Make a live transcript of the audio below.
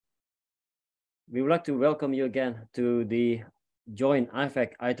We would like to welcome you again to the joint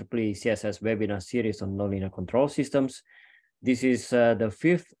IFAC IEEE CSS webinar series on nonlinear control systems. This is the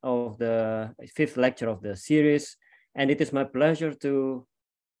fifth lecture of the series, and it is my pleasure to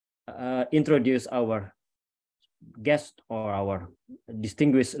introduce our guest or our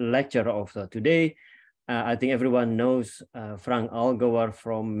distinguished lecturer of today. I think everyone knows Frank Allgöwer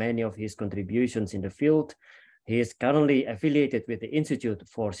from many of his contributions in the field. He is currently affiliated with the Institute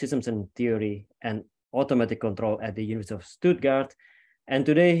for Systems and Theory and Automatic Control at the University of Stuttgart. And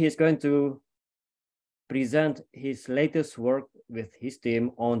today he is going to present his latest work with his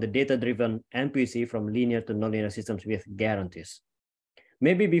team on the data-driven MPC from linear to nonlinear systems with guarantees.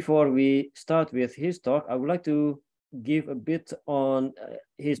 Maybe before we start with his talk, I would like to give a bit on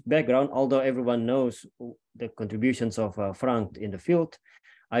his background. Although everyone knows the contributions of Frank in the field,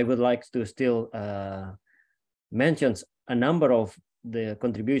 I would like to still mention a number of the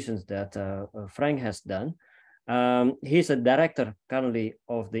contributions that Frank has done. He's a director currently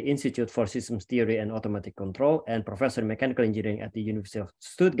of the Institute for Systems Theory and Automatic Control and professor in mechanical engineering at the University of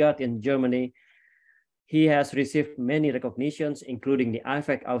Stuttgart in Germany. He has received many recognitions, including the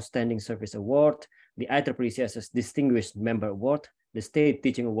IFAC Outstanding Service Award, the IEEE CSS Distinguished Member Award, the State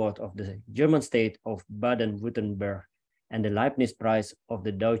Teaching Award of the German state of Baden-Württemberg, and the Leibniz Prize of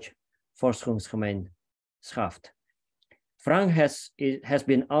the Deutsche Forschungsgemeinschaft. Frank has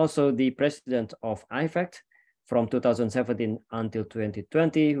been also the president of IFAC from 2017 until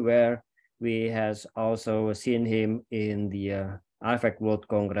 2020, where we has also seen him in the IFAC World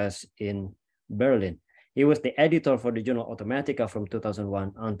Congress in Berlin. He was the editor for the journal Automatica from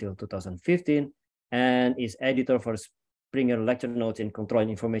 2001 until 2015, and is editor for Springer Lecture Notes in Control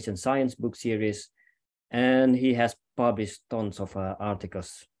and Information Science book series. And he has published tons of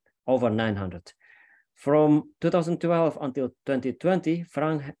articles, over 900. From 2012 until 2020,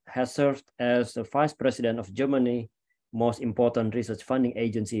 Frank has served as the vice president of Germany's most important research funding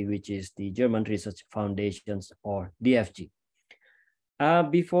agency, which is the German Research Foundations, or DFG.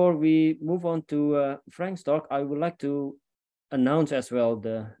 Before we move on to Frank's talk, I would like to announce as well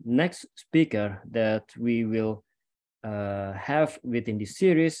the next speaker that we will have within this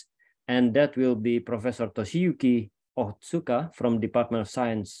series, and that will be Professor Toshiyuki Otsuka from Department of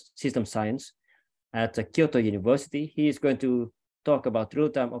Science, System Science at Kyoto University. He is going to talk about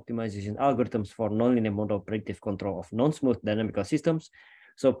real-time optimization algorithms for nonlinear model predictive control of non-smooth dynamical systems.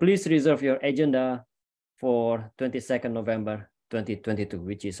 So please reserve your agenda for 22nd November 2022,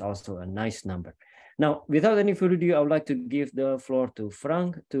 which is also a nice number. Now, without any further ado, I would like to give the floor to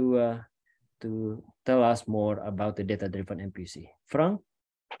Frank to tell us more about the data-driven MPC. Frank,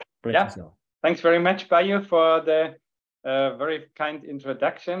 yeah, thanks very much, Bayu, for the very kind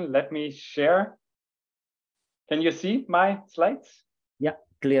introduction. Let me share. Can you see my slides? Yeah,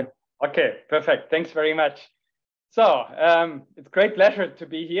 clear. Okay, perfect. Thanks very much. So it's a great pleasure to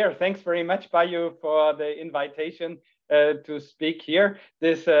be here. Thanks very much, Bayu, for the invitation to speak here.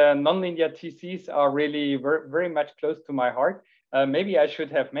 These nonlinear TCs are really very much close to my heart. Maybe I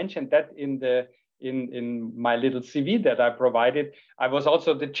should have mentioned that in my little CV that I provided. I was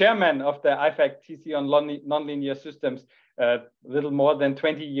also the chairman of the IFAC TC on nonlinear systems a little more than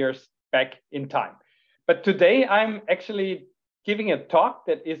 20 years back in time. But today I'm actually giving a talk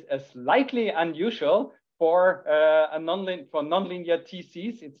that is slightly unusual for nonlinear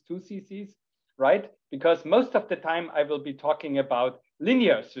TCs. It's 2 CCs, right? Because most of the time I will be talking about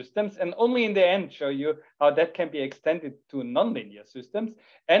linear systems, and only in the end show you how that can be extended to nonlinear systems.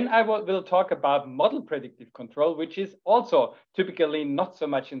 And I will talk about model predictive control, which is also typically not so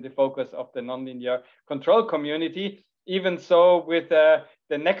much in the focus of the nonlinear control community. Even so, with the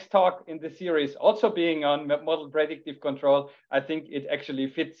next talk in the series also being on model predictive control, I think it actually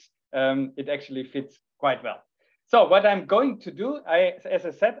fits. Quite well. So what I'm going to do, as I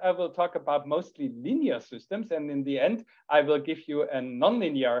said, I will talk about mostly linear systems, and in the end, I will give you a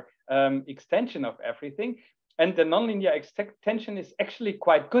nonlinear extension of everything. And the nonlinear extension is actually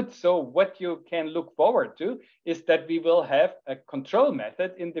quite good. So what you can look forward to is that we will have a control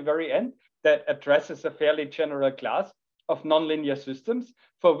method in the very end that addresses a fairly general class of nonlinear systems,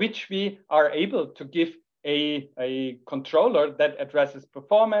 for which we are able to give a controller that addresses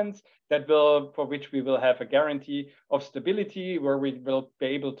performance, for which we will have a guarantee of stability, where we will be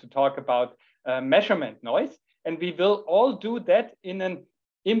able to talk about measurement noise. And we will all do that in an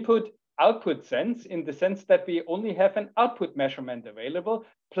input-output sense, in the sense that we only have an output measurement available.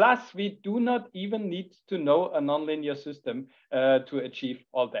 Plus, we do not even need to know a nonlinear system to achieve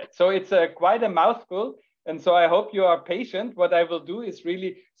all that. So it's quite a mouthful. And so I hope you are patient. What I will do is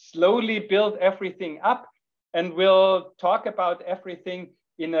really slowly build everything up, and we'll talk about everything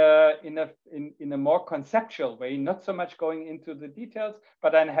in a more conceptual way, not so much going into the details,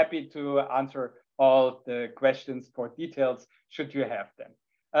 but I'm happy to answer all the questions for details should you have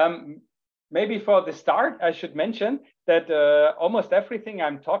them. Maybe for the start, I should mention that almost everything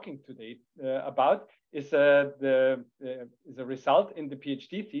I'm talking today about is a result in the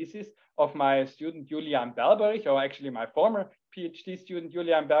PhD thesis of my student Julian Berberich, or actually my former PhD student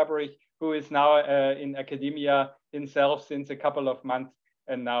Julian Berberich, who is now in academia himself since a couple of months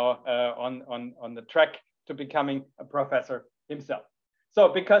and now on the track to becoming a professor himself. So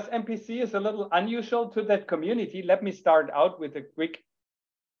because MPC is a little unusual to that community, let me start out with a quick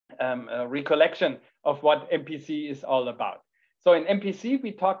recollection of what MPC is all about. So in MPC,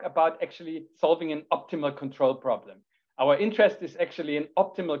 we talk about actually solving an optimal control problem. Our interest is actually an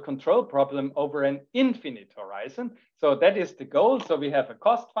optimal control problem over an infinite horizon. So that is the goal. So we have a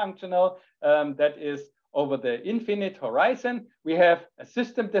cost functional that is over the infinite horizon. We have a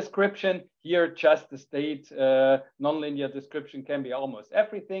system description here, just the state nonlinear description can be almost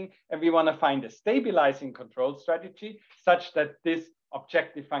everything. And we want to find a stabilizing control strategy such that this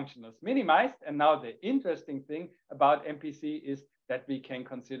objective function is minimized. And now the interesting thing about MPC is that we can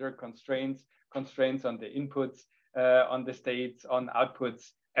consider constraints on the inputs, on the states, on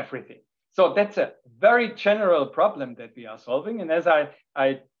outputs, everything. So that's a very general problem that we are solving. And as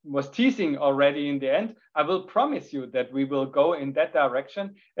I was teasing already in the end, I will promise you that we will go in that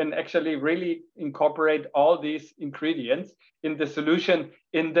direction and actually really incorporate all these ingredients in the solution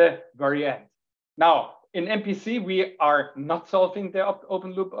in the very end. Now, in MPC, we are not solving the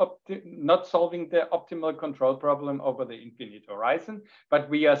open loop, not solving the optimal control problem over the infinite horizon, but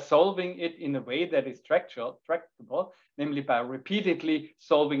we are solving it in a way that is tractable, namely by repeatedly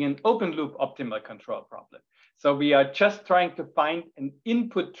solving an open loop optimal control problem. So we are just trying to find an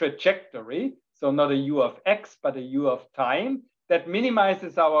input trajectory, so not a u of x, but a u of time that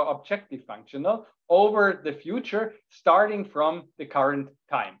minimizes our objective functional over the future, starting from the current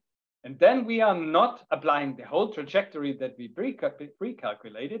time. And then we are not applying the whole trajectory that we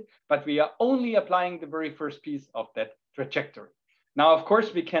pre-calculated, but we are only applying the very first piece of that trajectory. Now, of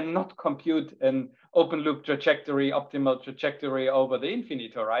course, we cannot compute an open loop trajectory, optimal trajectory over the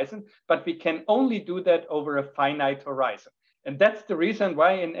infinite horizon, but we can only do that over a finite horizon. And that's the reason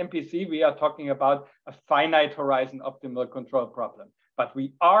why in MPC, we are talking about a finite horizon optimal control problem. But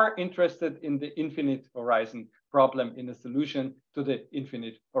we are interested in the infinite horizon problem in a solution to the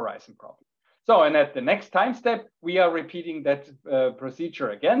infinite horizon problem. So, and at the next time step, we are repeating that procedure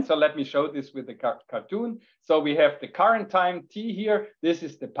again. So let me show this with the cartoon. So we have the current time t here. This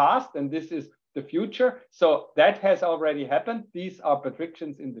is the past and this is the future. So that has already happened. These are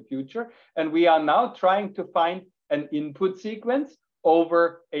predictions in the future. And we are now trying to find an input sequence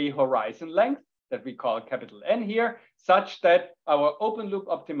over a horizon length that we call capital N here, such that our open loop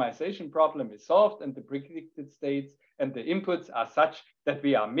optimization problem is solved and the predicted states and the inputs are such that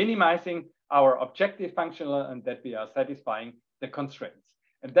we are minimizing our objective functional and that we are satisfying the constraints.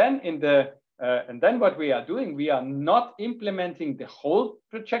 And then what we are doing, we are not implementing the whole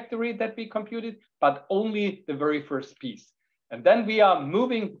trajectory that we computed, but only the very first piece. And then we are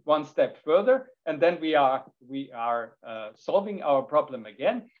moving one step further, and then we are solving our problem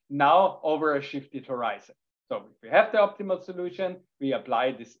again, now over a shifted horizon. So if we have the optimal solution, we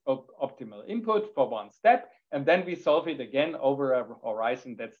apply this optimal input for one step, and then we solve it again over a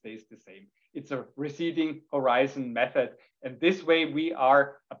horizon that stays the same. It's a receding horizon method. And this way we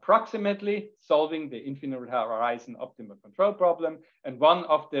are approximately solving the infinite horizon optimal control problem. And one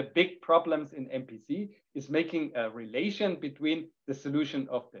of the big problems in MPC is making a relation between the solution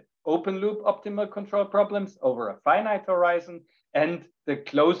of the open loop optimal control problems over a finite horizon and the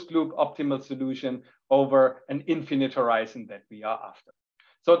closed loop optimal solution over an infinite horizon that we are after.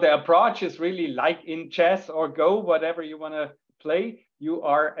 So the approach is really like in chess or Go, whatever you want to play. You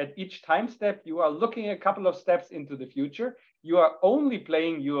are at each time step, you are looking a couple of steps into the future. You are only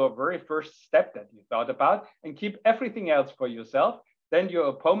playing your very first step that you thought about and keep everything else for yourself. Then your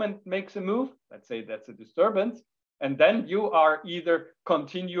opponent makes a move, let's say that's a disturbance. And then you are either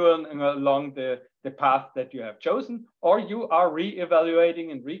continuing along the path that you have chosen, or you are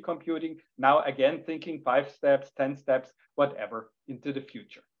re-evaluating and recomputing, now again, thinking 5 steps, 10 steps, whatever, into the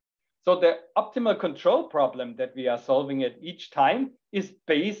future. So the optimal control problem that we are solving at each time is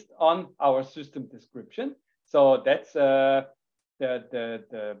based on our system description. So that's the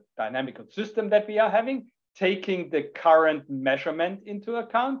dynamical system that we are having, taking the current measurement into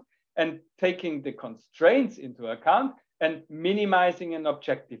account and taking the constraints into account and minimizing an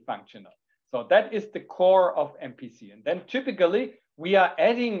objective functional. So that is the core of MPC. And then typically we are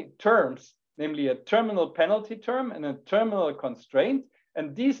adding terms, namely a terminal penalty term and a terminal constraint,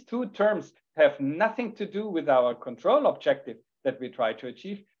 And these two terms have nothing to do with our control objective that we try to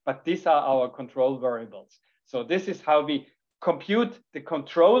achieve, but these are our control variables. So this is how we compute the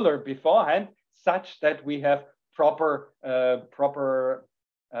controller beforehand, such that we have proper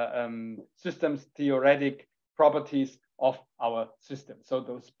systems theoretic properties of our system. So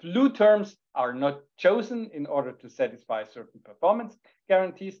those blue terms are not chosen in order to satisfy certain performance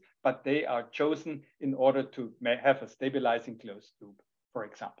guarantees, but they are chosen in order to have a stabilizing closed loop, for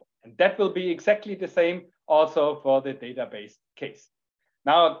example. And that will be exactly the same also for the database case.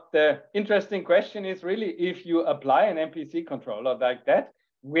 Now, the interesting question is really, if you apply an MPC controller like that,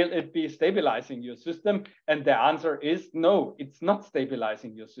 will it be stabilizing your system? And the answer is no, it's not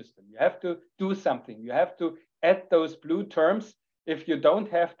stabilizing your system. You have to do something. You have to add those blue terms. If you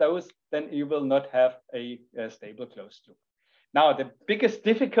don't have those, then you will not have a stable closed loop. Now, the biggest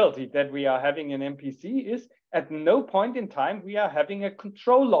difficulty that we are having in MPC is at no point in time we are having a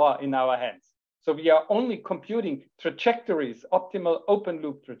control law in our hands. So we are only computing trajectories, optimal open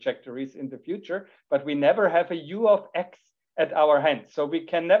loop trajectories in the future, but we never have a U of X at our hand. So we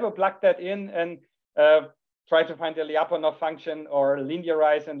can never plug that in and try to find a Lyapunov function or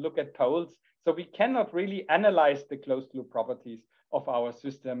linearize and look at poles. So we cannot really analyze the closed loop properties of our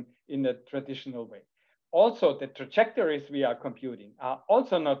system in a traditional way. Also, the trajectories we are computing are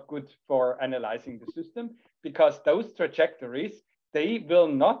also not good for analyzing the system, because those trajectories, they will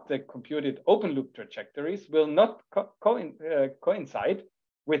not, the computed open loop trajectories will not coincide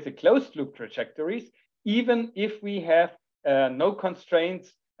with the closed loop trajectories, even if we have no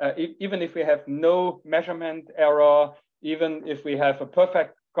constraints, even if we have no measurement error, even if we have a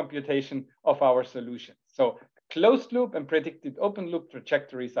perfect computation of our solution. So closed loop and predicted open loop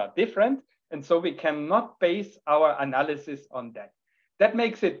trajectories are different. And so we cannot base our analysis on that. That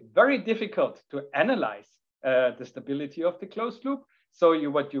makes it very difficult to analyze the stability of the closed loop. So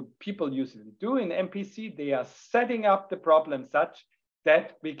what people usually do in MPC, they are setting up the problem such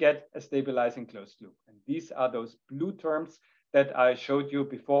that we get a stabilizing closed loop. And these are those blue terms that I showed you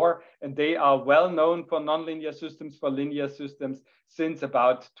before. And they are well known for nonlinear systems, for linear systems, since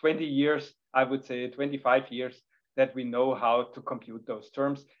about 20 years, I would say 25 years, that we know how to compute those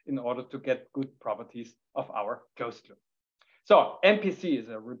terms in order to get good properties of our closed loop. So MPC is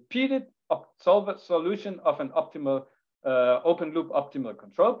a repeated solution of an optimal open loop optimal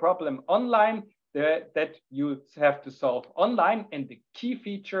control problem online that you have to solve online. And the key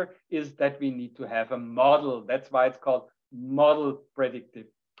feature is that we need to have a model. That's why it's called model predictive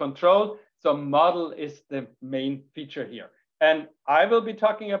control. So model is the main feature here. And I will be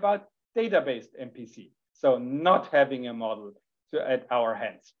talking about database MPC. So not having a model at our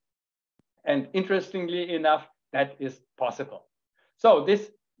hands. And interestingly enough, that is possible. So this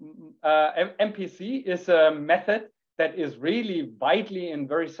MPC is a method that is really widely and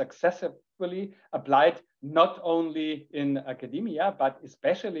very successfully applied, not only in academia, but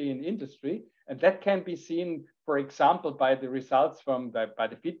especially in industry. And that can be seen, for example, by the results from by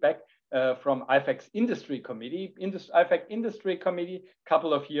the feedback from IFAC's industry committee. IFAC industry committee a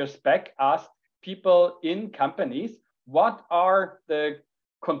couple of years back asked people in companies, what are the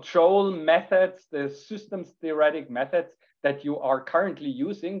control methods, the systems theoretic methods that you are currently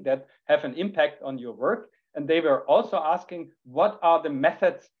using that have an impact on your work? And they were also asking, what are the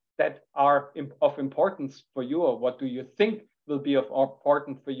methods that are of importance for you, or what do you think will be of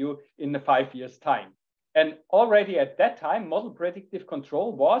importance for you in the 5 years' time? And already at that time, model predictive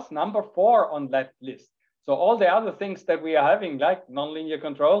control was number 4 on that list. So all the other things that we are having, like nonlinear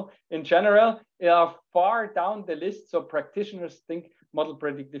control in general, are far down the list. So practitioners think model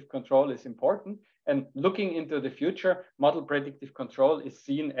predictive control is important. And looking into the future, model predictive control is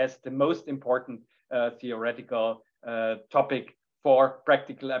seen as the most important theoretical topic for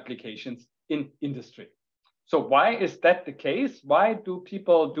practical applications in industry. So why is that the case? Why do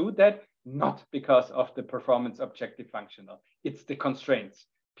people do that? Not because of the performance objective functional. It's the constraints.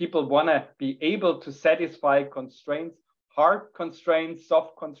 People want to be able to satisfy constraints, hard constraints,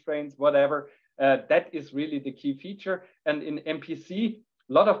 soft constraints, whatever. That is really the key feature. And in MPC,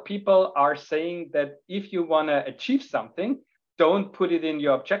 a lot of people are saying that if you want to achieve something, don't put it in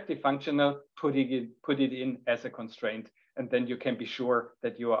your objective functional, put it in as a constraint, and then you can be sure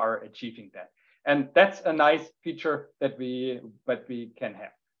that you are achieving that. And that's a nice feature that we can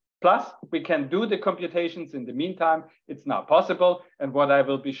have. Plus, we can do the computations in the meantime. It's now possible. And what I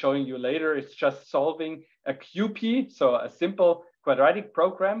will be showing you later is just solving a QP, so a simple quadratic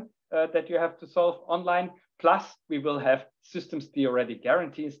program that you have to solve online. Plus, we will have systems theoretic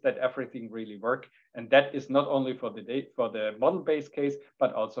guarantees that everything really works. And that is not only for the model-based case,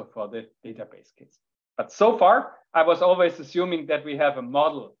 but also for the database case. But so far, I was always assuming that we have a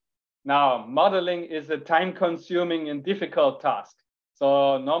model. Now, modeling is a time-consuming and difficult task.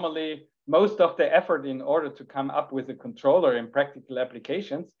 So normally, most of the effort in order to come up with a controller in practical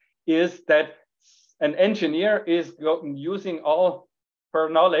applications is that an engineer is using all her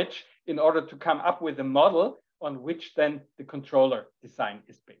knowledge in order to come up with a model on which then the controller design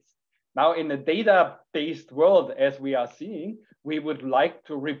is based. Now, in a data-based world, as we are seeing, we would like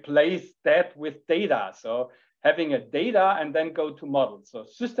to replace that with data. So having a data and then go to models. So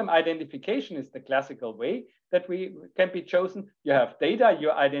system identification is the classical way that we can be chosen. You have data,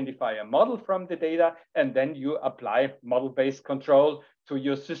 you identify a model from the data, and then you apply model-based control to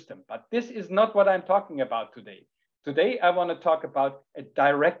your system. But this is not what I'm talking about today. Today, I want to talk about a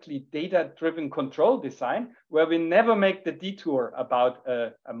directly data-driven control design where we never make the detour about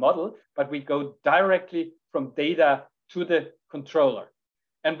a model, but we go directly from data to the controller.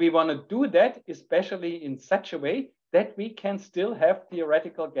 And we want to do that, especially in such a way that we can still have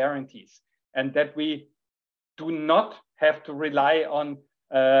theoretical guarantees and that we do not have to rely on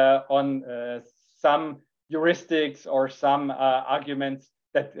some heuristics or some arguments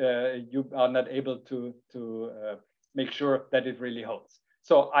that you are not able to make sure that it really holds.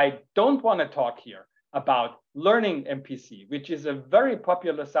 So I don't want to talk here about learning MPC, which is a very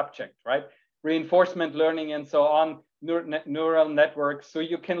popular subject, right? Reinforcement learning and so on, neural networks. So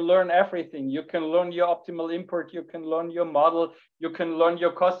you can learn everything. You can learn your optimal import. You can learn your model. You can learn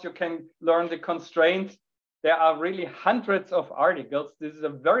your cost. You can learn the constraints. There are really hundreds of articles. This is a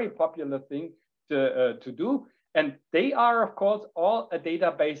very popular thing to do. And they are, of course, all a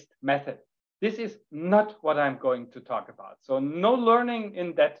data-based method. This is not what I'm going to talk about. So no learning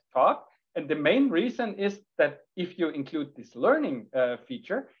in that talk. And the main reason is that if you include this learning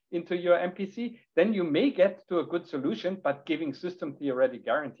feature into your MPC, then you may get to a good solution, but giving system theoretic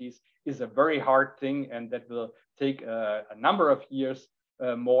guarantees is a very hard thing, and that will take a number of years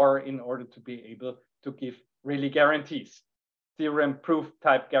more in order to be able to give really guarantees, theorem proof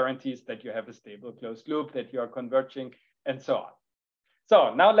type guarantees that you have a stable closed loop, that you are converging, and so on.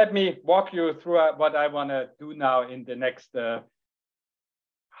 So now let me walk you through what I want to do now in the next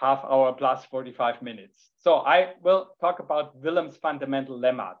half hour plus 45 minutes. So I will talk about Willem's fundamental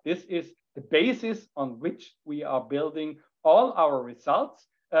lemma. This is the basis on which we are building all our results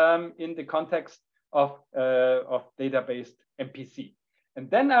in the context of data-based MPC. And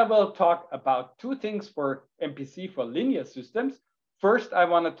then I will talk about two things for MPC for linear systems. First, I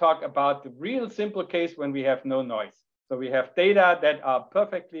want to talk about the real simple case when we have no noise. So we have data that are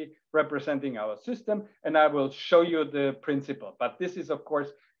perfectly representing our system, and I will show you the principle. But this is, of course,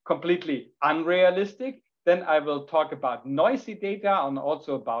 completely unrealistic. Then I will talk about noisy data and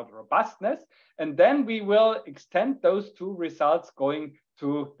also about robustness. And then we will extend those two results going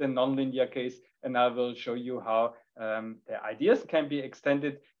to the nonlinear case. And I will show you how the ideas can be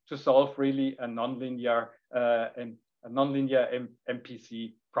extended to solve really a nonlinear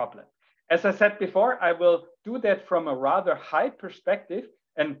MPC problem. As I said before, I will do that from a rather high perspective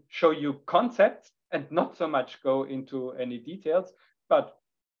and show you concepts and not so much go into any details, but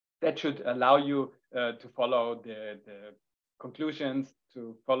that should allow you to follow the conclusions,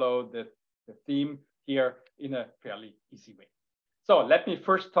 to follow the theme here in a fairly easy way. So let me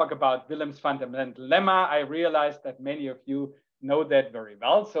first talk about Willem's fundamental lemma. I realize that many of you know that very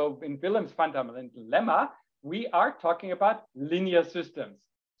well. So in Willem's fundamental lemma, we are talking about linear systems.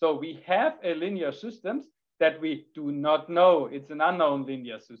 So we have a linear systems that we do not know. It's an unknown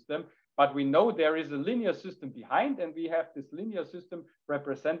linear system, but we know there is a linear system behind, and we have this linear system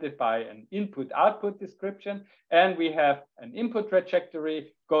represented by an input-output description, and we have an input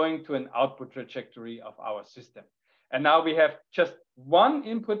trajectory going to an output trajectory of our system. And now we have just one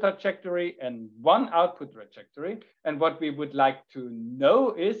input trajectory and one output trajectory. And what we would like to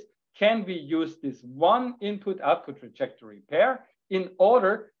know is, can we use this one input-output trajectory pair in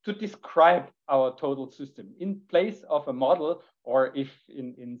order to describe our total system in place of a model, or if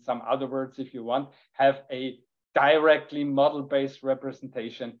in some other words, if you want, have a directly model-based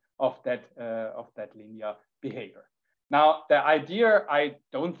representation of that linear behavior. Now, the idea, I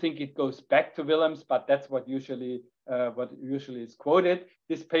don't think it goes back to Willem's, but that's what usually is quoted.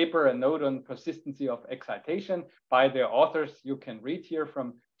 This paper, A Note on Persistency of Excitation by the authors, you can read here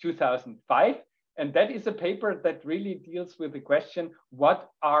from 2005. And that is a paper that really deals with the question, what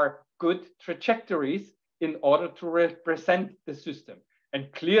are good trajectories in order to represent the system?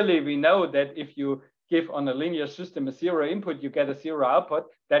 And clearly we know that if you give on a linear system a zero input, you get a zero output.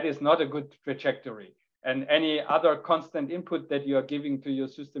 That is not a good trajectory. And any other constant input that you are giving to your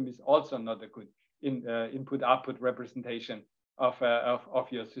system is also not a good input-output representation of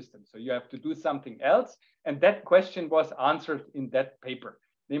your system. So you have to do something else. And that question was answered in that paper.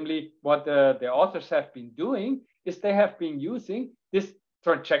 Namely, what the authors have been doing is they have been using this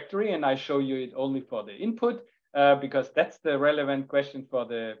trajectory, and I show you it only for the input, because that's the relevant question for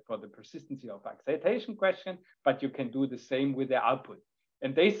the persistency of excitation question, but you can do the same with the output.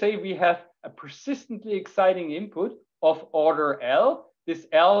 And they say we have a persistently exciting input of order L. This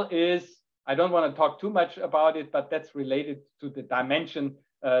L is, I don't want to talk too much about it, but that's related to the dimension,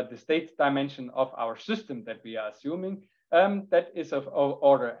 the state dimension of our system that we are assuming. That is of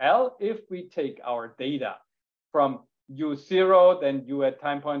order L. If we take our data from U0, then U at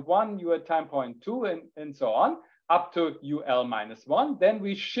time point 1, U at time point 2, and so on, up to UL minus 1, then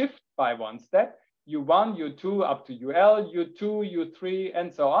we shift by one step, U1, U2, up to UL, U2, U3,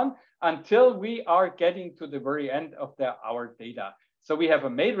 and so on, until we are getting to the very end of our data. So we have a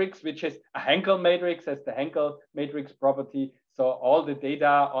matrix, which is a Hankel matrix, has the Hankel matrix property. So all the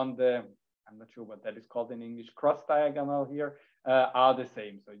data on the, I'm not sure what that is called in English, cross diagonal here, are the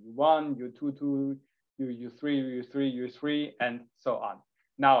same. So U1, U2, U3, U3, and so on.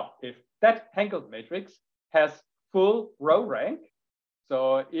 Now, if that Hankel matrix has full row rank,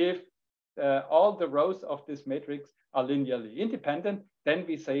 so if all the rows of this matrix are linearly independent, then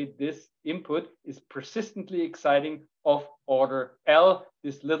we say this input is persistently exciting of order L.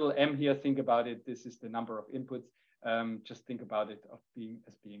 This little m here, think about it, this is the number of inputs. Just think about it of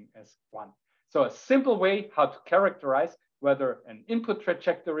being as 1. So a simple way how to characterize whether an input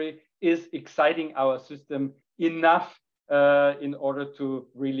trajectory is exciting our system enough in order to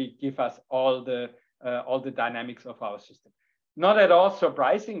really give us all the dynamics of our system. Not at all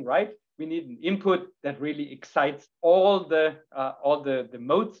surprising, right? We need an input that really excites all the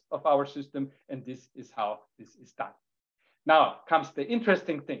modes of our system, and this is how this is done. Now comes the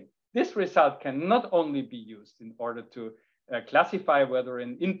interesting thing. This result can not only be used in order to classify whether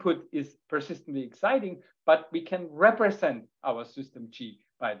an input is persistently exciting, but we can represent our system G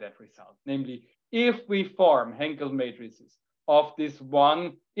by that result. Namely, if we form Hankel matrices of this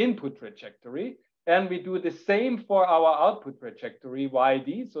one input trajectory, and we do the same for our output trajectory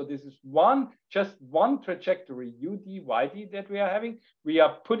YD. So this is just one trajectory UD, YD that we are having. We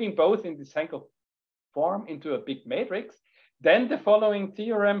are putting both in this Hankel form into a big matrix. Then the following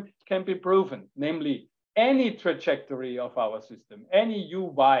theorem can be proven, namely any trajectory of our system, any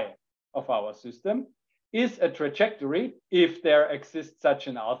UY of our system is a trajectory if there exists such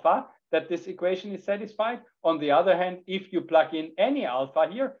an alpha that this equation is satisfied. On the other hand, if you plug in any alpha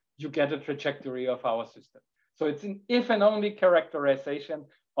here, you get a trajectory of our system. So it's an if and only characterization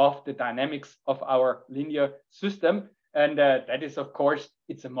of the dynamics of our linear system. And that is, of course,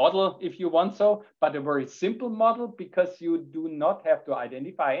 it's a model if you want so, but a very simple model because you do not have to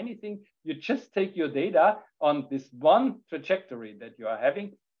identify anything. You just take your data on this one trajectory that you are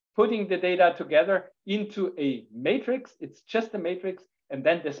having, putting the data together into a matrix. It's just a matrix. And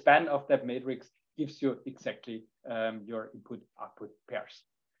then the span of that matrix gives you exactly your input-output pairs.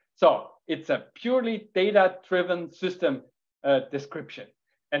 So it's a purely data-driven system description.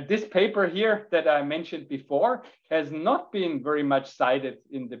 And this paper here that I mentioned before has not been very much cited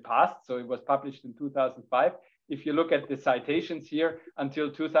in the past. So it was published in 2005. If you look at the citations here until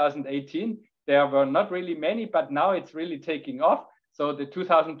 2018, there were not really many, but now it's really taking off. So the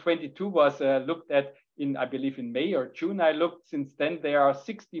 2022 was looked at in, I believe, in May or June. I looked. Since then, there are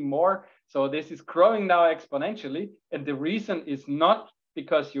 60 more. So this is growing now exponentially. And the reason is not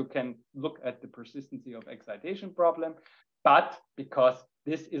because you can look at the persistency of excitation problem, but because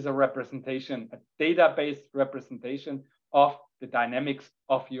this is a representation, a data-based representation of the dynamics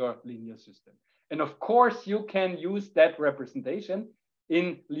of your linear system. And of course, you can use that representation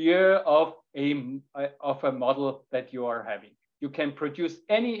in lieu of a model that you are having. You can produce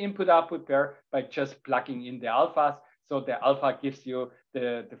any input-output pair by just plugging in the alphas. So the alpha gives you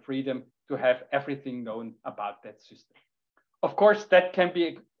the freedom to have everything known about that system. Of course, that can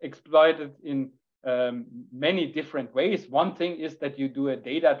be exploited in many different ways. One thing is that you do a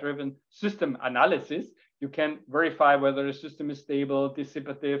data-driven system analysis. You can verify whether the system is stable,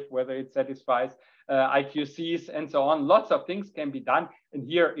 dissipative, whether it satisfies IQCs, and so on. Lots of things can be done. And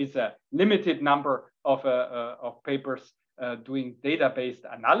here is a limited number of papers doing data-based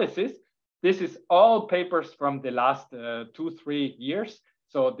analysis. This is all papers from the last 2-3 years.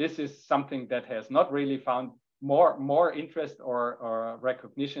 So this is something that has not really found more interest or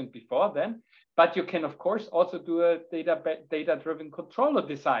recognition before then. But you can, of course, also do a data-driven controller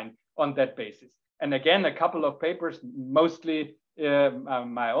design on that basis. And again, a couple of papers, mostly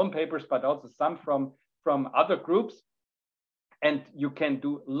my own papers, but also some from other groups. And you can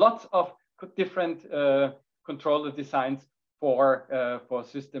do lots of different controller designs for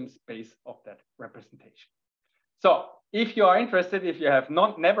system space of that representation. So if you are interested, if you have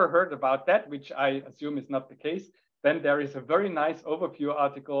never heard about that, which I assume is not the case, then there is a very nice overview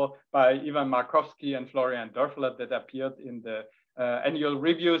article by Ivan Markovsky and Florian Dörfler that appeared in the annual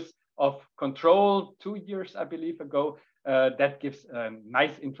reviews of Control 2 years, I believe, ago. That gives a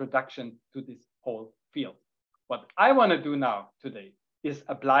nice introduction to this whole field. What I want to do now today is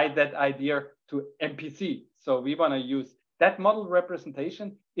apply that idea to MPC. So we want to use that model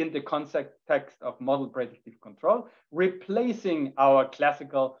representation in the context of model predictive control, replacing our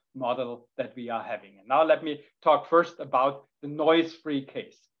classical model that we are having. And now let me talk first about the noise-free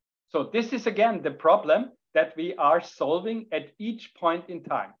case. So this is again the problem that we are solving at each point in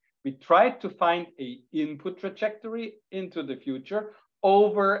time. We try to find an input trajectory into the future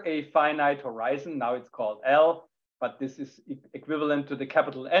over a finite horizon. Now it's called L, but this is equivalent to the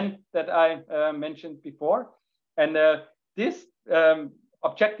capital N that I mentioned before. And this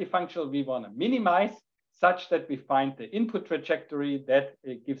objective function we want to minimize such that we find the input trajectory that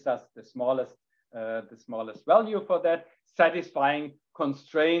gives us the smallest value for that, satisfying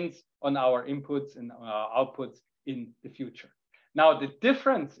constraints on our inputs and our outputs in the future. Now, the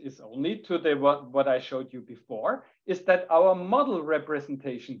difference is only to what I showed you before, is that our model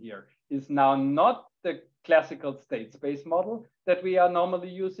representation here is now not the classical state space model that we are normally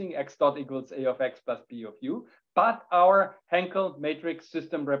using, x dot equals a of x plus b of u, but our Hankel matrix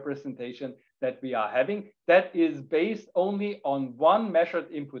system representation that we are having that is based only on one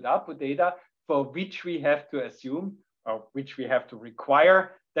measured input-output data for which we have to assume or which we have to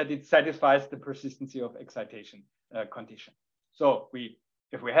require that it satisfies the persistency of excitation condition. So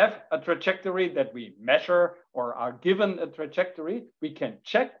if we have a trajectory that we measure or are given a trajectory, we can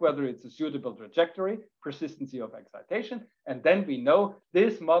check whether it's a suitable trajectory, persistency of excitation, and then we know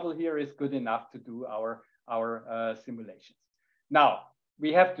this model here is good enough to do our simulations. Now,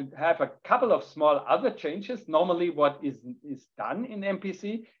 we have to have a couple of small other changes. Normally, what is done in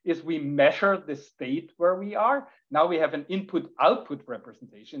MPC is we measure the state where we are. Now we have an input-output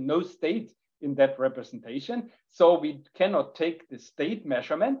representation, no state in that representation. So we cannot take the state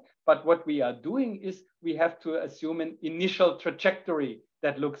measurement, but what we are doing is we have to assume an initial trajectory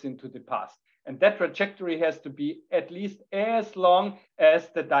that looks into the past. And that trajectory has to be at least as long as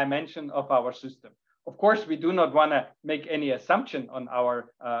the dimension of our system. Of course, we do not want to make any assumption on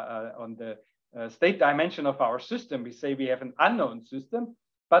the state dimension of our system. We say we have an unknown system,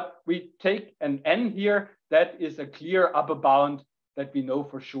 but we take an n here that is a clear upper bound that we know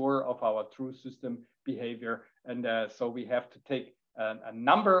for sure of our true system behavior. And so we have to take a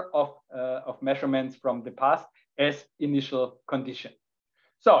number of measurements from the past as initial condition.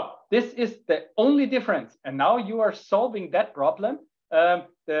 So this is the only difference. And now you are solving that problem.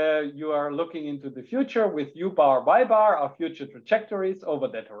 You are looking into the future with u bar, y bar, our future trajectories over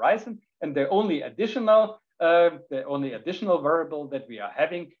that horizon. And the only additional variable that we are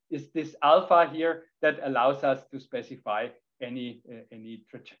having is this alpha here that allows us to specify any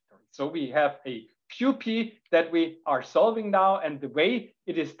trajectory. So we have a QP that we are solving now, and the way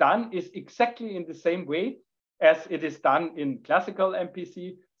it is done is exactly in the same way as it is done in classical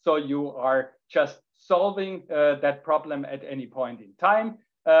MPC. So you are just solving that problem at any point in time.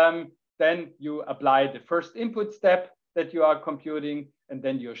 Then you apply the first input step that you are computing, and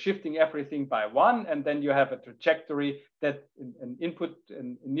then you're shifting everything by one, and then you have a trajectory that an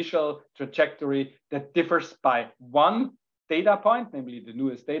initial trajectory that differs by one data point, namely the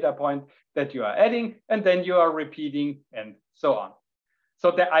newest data point that you are adding, and then you are repeating and so on.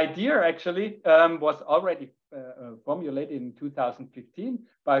 So the idea actually was already formulated in 2015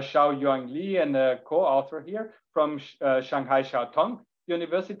 by Xiaoyuan Li and a co-author here from Shanghai Xiaotong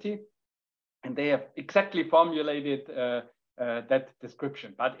University. And they have exactly formulated that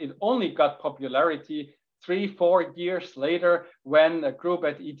description, but it only got popularity 3-4 years later when a group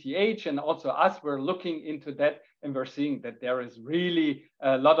at ETH and also us were looking into that, and we're seeing that there is really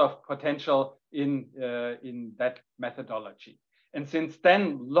a lot of potential in that methodology. And since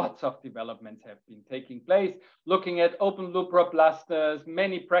then, lots of developments have been taking place, looking at open loop robustness.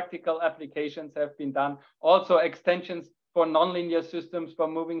 Many practical applications have been done, also extensions for nonlinear systems, for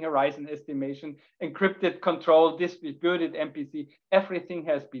moving horizon estimation, encrypted control, distributed MPC, everything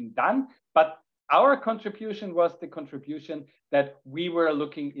has been done. But our contribution was the contribution that we were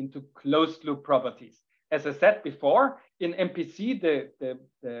looking into closed loop properties. As I said before, in MPC,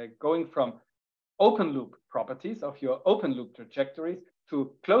 the going from open loop properties of your open loop trajectories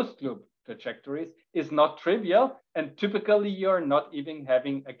to closed loop trajectories is not trivial. And typically you're not even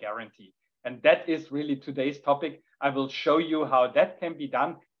having a guarantee. And that is really today's topic. I will show you how that can be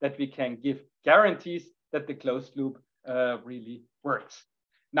done, that we can give guarantees that the closed loop really works.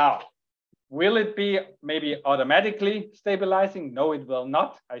 Now, will it be maybe automatically stabilizing? No, it will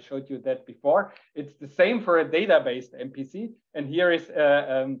not. I showed you that before. It's the same for a data-based MPC. And here is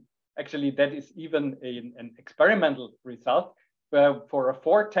actually, that is even an experimental result for a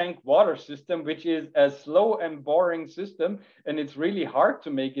 4-tank water system, which is a slow and boring system. And it's really hard to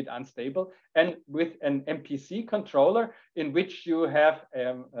make it unstable. And with an MPC controller in which you have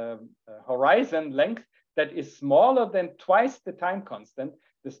a horizon length that is smaller than twice the time constant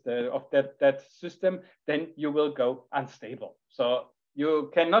of that system, then you will go unstable. So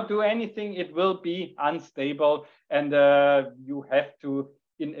you cannot do anything. It will be unstable. And you have to,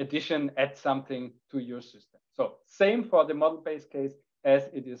 in addition, add something to your system. So same for the model-based case as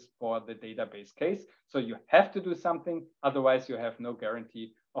it is for the database case. So you have to do something. Otherwise, you have no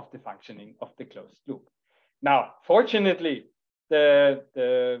guarantee of the functioning of the closed loop. Now, fortunately,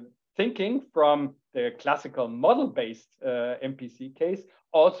 the thinking from the classical model-based MPC case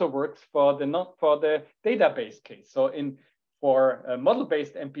also works for the database case. So for a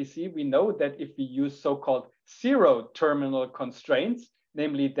model-based MPC, we know that if we use so-called zero terminal constraints,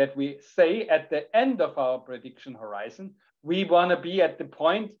 namely that we say at the end of our prediction horizon, we want to be at the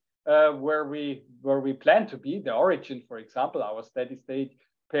point where we plan to be, the origin, for example, our steady state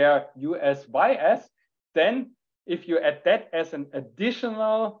pair US-YS, then if you add that as an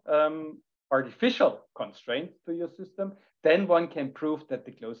additional artificial constraint to your system, then one can prove that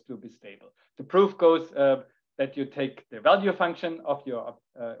the closed loop is stable. The proof goes that you take the value function of your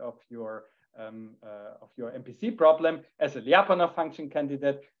MPC problem as a Lyapunov function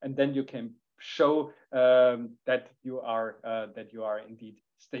candidate, and then you can show that you are indeed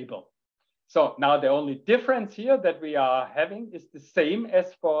stable. So now the only difference here that we are having is the same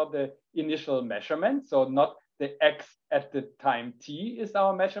as for the initial measurement. So not the x at the time t is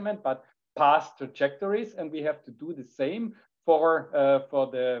our measurement, but past trajectories, and we have to do the same for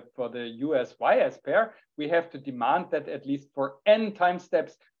the US-YS pair. We have to demand that at least for n time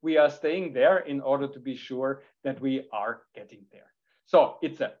steps we are staying there in order to be sure that we are getting there. So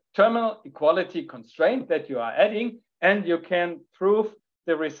it's a terminal equality constraint that you are adding, and you can prove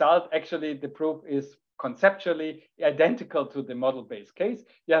the result. Actually, the proof is conceptually identical to the model-based case.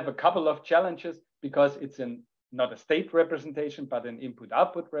 You have a couple of challenges because it's not a state representation, but an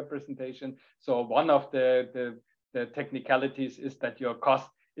input-output representation. So one of the technicalities is that your cost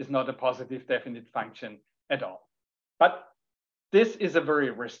is not a positive definite function at all. But this is a very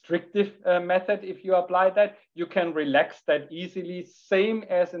restrictive method. If you apply that, you can relax that easily, same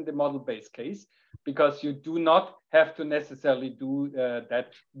as in the model-based case, because you do not have to necessarily do that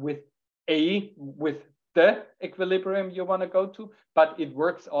with the equilibrium you want to go to, but it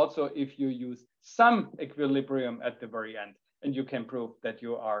works also if you use some equilibrium at the very end, and you can prove that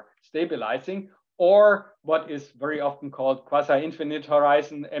you are stabilizing. Or what is very often called quasi-infinite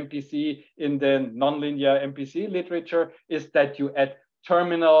horizon MPC in the nonlinear MPC literature is that you add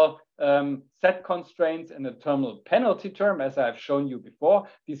terminal set constraints and a terminal penalty term, as I've shown you before,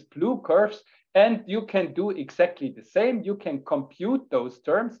 these blue curves, and you can do exactly the same. You can compute those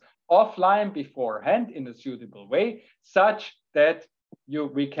terms offline beforehand in a suitable way, such that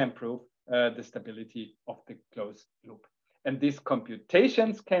we can prove the stability of the closed loop. And these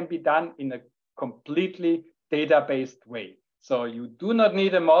computations can be done in a completely data-based way. So you do not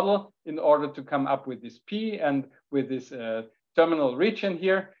need a model in order to come up with this P and with this terminal region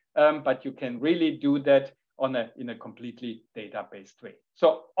here, but you can really do that in a completely data-based way.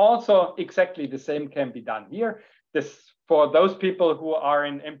 So also exactly the same can be done here. For those people who are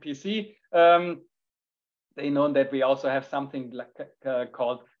in MPC, they know that we also have something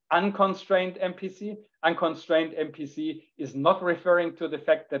called unconstrained MPC. Unconstrained MPC is not referring to the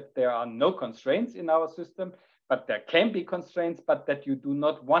fact that there are no constraints in our system, but there can be constraints, but that you do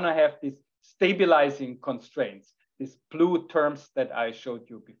not want to have these stabilizing constraints, these blue terms that I showed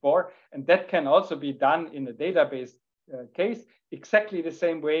you before. And that can also be done in a database case, exactly the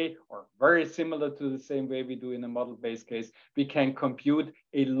same way, or very similar to the same way we do in a model-based case. We can compute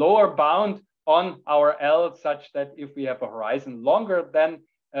a lower bound on our L such that if we have a horizon longer than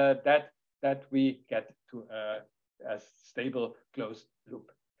that we get to a stable closed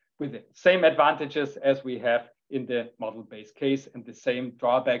loop with the same advantages as we have in the model-based case, and the same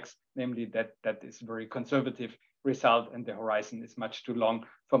drawbacks, namely that is very conservative result and the horizon is much too long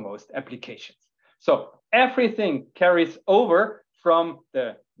for most applications. So everything carries over from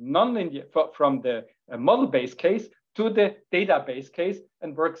the nonlinear, from the model-based case to the database case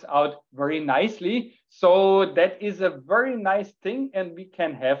and works out very nicely. So that is a very nice thing, and we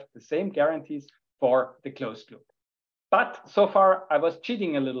can have the same guarantees for the closed loop. But so far I was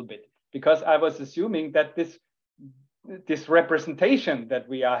cheating a little bit because I was assuming that this this representation that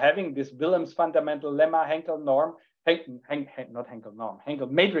we are having, this Willem's fundamental lemma Hankel norm, not Hankel norm,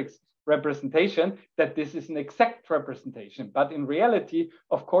 Hankel matrix representation, that this is an exact representation. But in reality,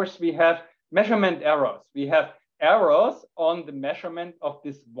 of course, we have measurement errors. We have errors on the measurement of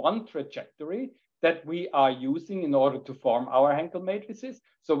this one trajectory that we are using in order to form our Hankel matrices.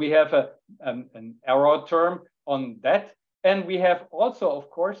 So we have an error term on that. And we have also, of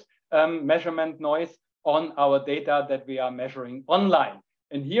course, measurement noise on our data that we are measuring online.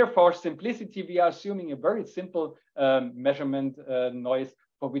 And here, for simplicity, we are assuming a very simple measurement noise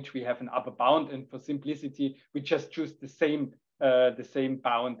for which we have an upper bound. And for simplicity, we just choose the same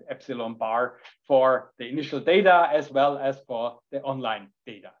bound epsilon bar for the initial data as well as for the online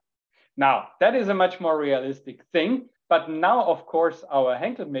data. Now, that is a much more realistic thing. But now, of course, our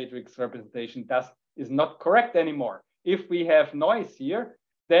Hankel matrix representation is not correct anymore. If we have noise here,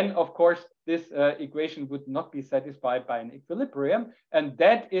 then, of course, this equation would not be satisfied by an equilibrium. And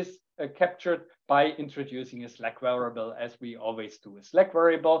that is captured by introducing a slack variable, as we always do. A slack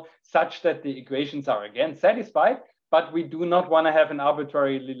variable such that the equations are again satisfied, but we do not want to have an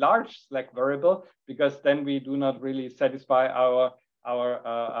arbitrarily large slack variable, because then we do not really satisfy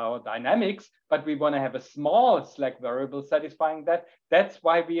our dynamics, but we want to have a small slack variable satisfying that. That's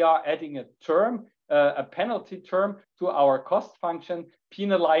why we are adding a term, a penalty term to our cost function,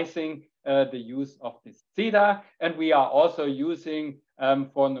 penalizing the use of this theta. And we are also using,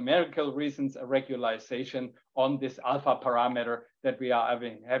 for numerical reasons, a regularization on this alpha parameter that we are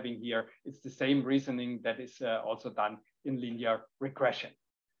having here. It's the same reasoning that is also done in linear regression.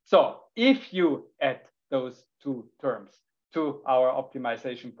 So if you add those two terms to our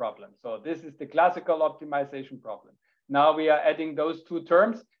optimization problem, so this is the classical optimization problem. Now we are adding those two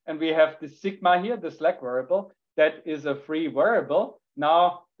terms, and we have the sigma here, the slack variable, that is a free variable.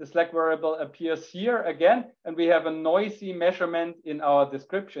 Now the slack variable appears here again, and we have a noisy measurement in our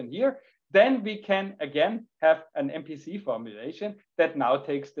description here. Then we can again have an MPC formulation that now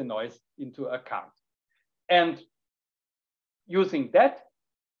takes the noise into account. And using that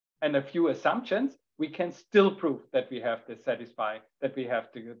and a few assumptions, we can still prove that we have the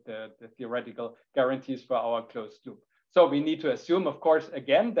theoretical guarantees for our closed loop. So we need to assume, of course,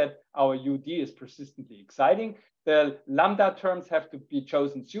 again, that our UD is persistently exciting. The lambda terms have to be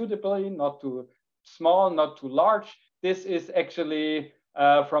chosen suitably, not too small, not too large. This is actually,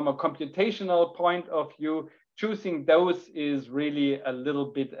 from a computational point of view, choosing those is really a little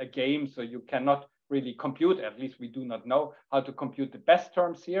bit a game. So you cannot really compute, at least we do not know how to compute the best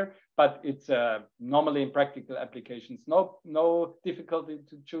terms here, but it's normally in practical applications, no difficulty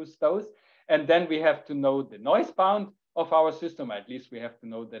to choose those. And then we have to know the noise bound of our system. At least we have to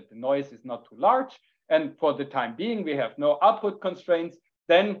know that the noise is not too large. And for the time being, we have no output constraints.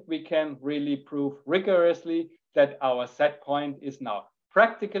 Then we can really prove rigorously that our set point is now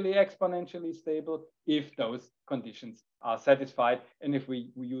practically exponentially stable if those conditions are satisfied, and if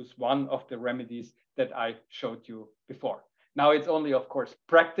we use one of the remedies that I showed you before. Now it's only, of course,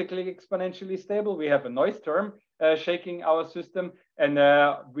 practically exponentially stable. We have a noise term shaking our system, and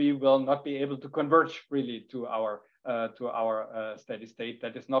we will not be able to converge really to our steady state.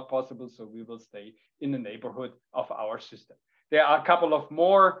 That is not possible, so we will stay in the neighborhood of our system. There are a couple of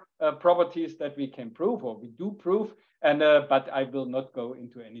more properties that we can prove, or we do prove, and but I will not go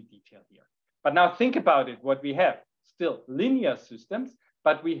into any detail here. But now think about it, what we have, still linear systems,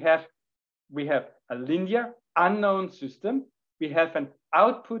 but we have a linear unknown system. We have an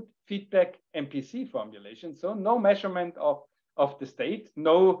output feedback MPC formulation, so no measurement of the state,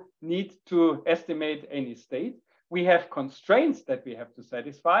 no need to estimate any state. We have constraints that we have to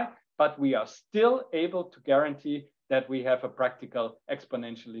satisfy, but we are still able to guarantee that we have a practical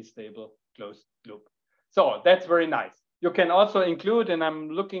exponentially stable closed loop. So that's very nice. You can also include, and I'm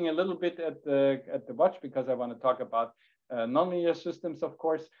looking a little bit at the watch because I want to talk about nonlinear systems, of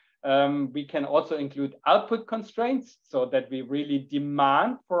course. We can also include output constraints so that we really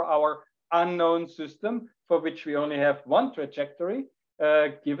demand for our unknown system, for which we only have one trajectory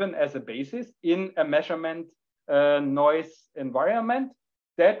given as a basis in a measurement noise environment,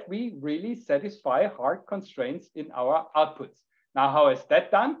 that we really satisfy hard constraints in our outputs. Now, how is that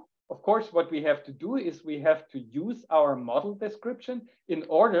done? Of course, what we have to do is we have to use our model description in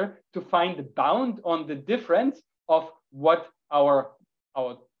order to find the bound on the difference of what our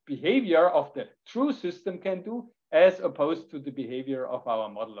behavior of the true system can do as opposed to the behavior of our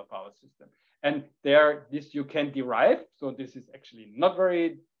model of our system. And this you can derive. So this is actually not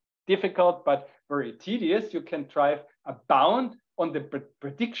very difficult, but very tedious. You can drive a bound on the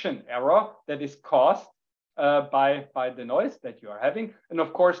prediction error that is caused by the noise that you are having. And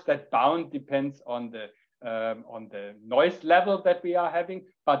of course, that bound depends on the on the noise level that we are having,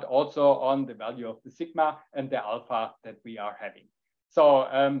 but also on the value of the sigma and the alpha that we are having.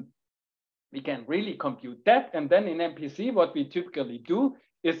 So we can really compute that. And then in MPC, what we typically do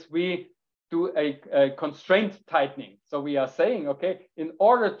is we do a constraint tightening. So we are saying, okay, in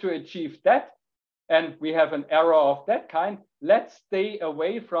order to achieve that, and we have an error of that kind, let's stay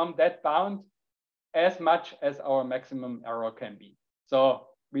away from that bound as much as our maximum error can be. So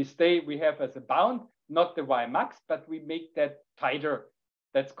we have as a bound, not the Y max, but we make that tighter.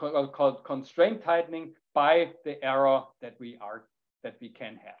 That's called constraint tightening by the error that we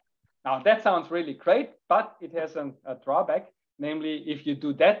can have. Now that sounds really great, but it has a drawback. Namely, if you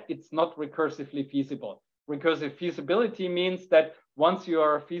do that, it's not recursively feasible. Recursive feasibility means that once you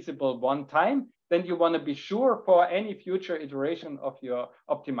are feasible one time, then you want to be sure for any future iteration of your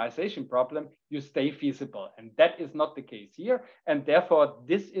optimization problem, you stay feasible. And that is not the case here. And therefore,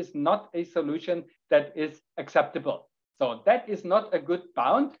 this is not a solution that is acceptable. So that is not a good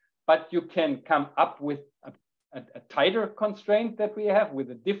bound, but you can come up with a tighter constraint that we have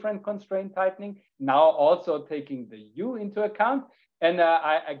with a different constraint tightening, now also taking the U into account. And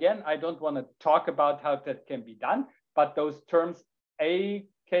I don't want to talk about how that can be done, but those terms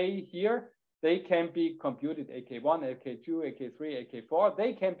AK here, they can be computed, AK1, AK2, AK3, AK4,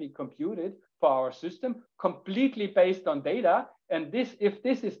 they can be computed for our system completely based on data. And if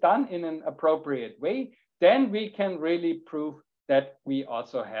this is done in an appropriate way, then we can really prove that we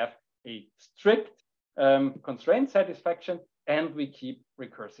also have a strict constraint satisfaction, and we keep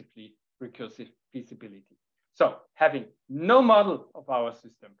recursive feasibility. So having no model of our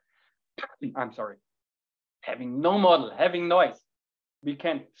system, having no model, having noise, we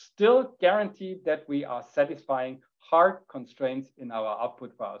can still guarantee that we are satisfying hard constraints in our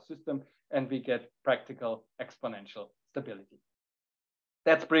output for our system, and we get practical exponential stability.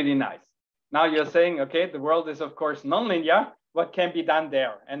 That's pretty nice. Now you're saying, okay, the world is of course nonlinear. What can be done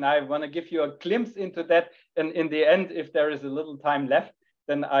there? And I want to give you a glimpse into that. And in the end, if there is a little time left,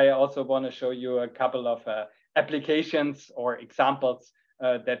 then I also want to show you a couple of applications or examples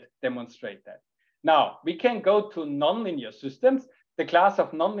that demonstrate that. Now, we can go to nonlinear systems. The class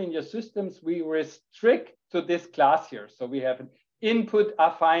of nonlinear systems, we restrict to this class here. So we have an input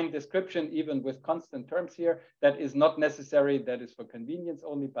affine description, even with constant terms here. That is not necessary. That is for convenience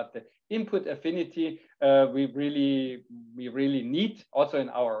only. But the input affinity we really need also in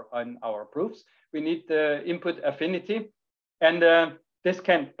our proofs. We need the input affinity, and this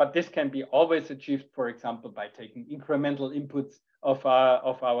can be always achieved, for example, by taking incremental inputs of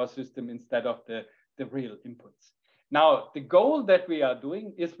our system instead of the real inputs. Now, the goal that we are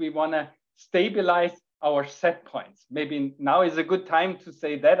doing is we want to stabilize our set points. Maybe now is a good time to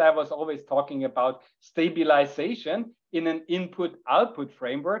say that. I was always talking about stabilization in an input-output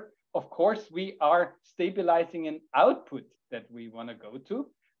framework. Of course, we are stabilizing an output that we want to go to.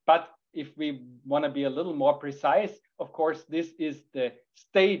 But if we want to be a little more precise, of course, this is the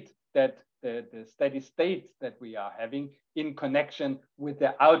state that the steady state that we are having in connection with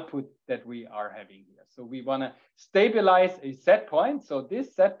the output that we are having here. So we want to stabilize a set point. So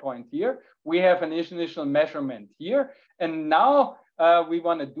this set point here, we have an initial measurement here. And now we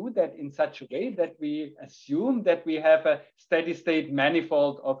want to do that in such a way that we assume that we have a steady state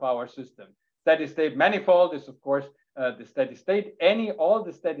manifold of our system. Steady state manifold is, of course, the steady state, all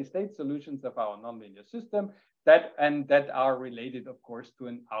the steady state solutions of our nonlinear system that are related, of course, to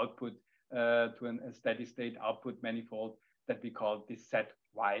an output, to a steady state output manifold that we call this set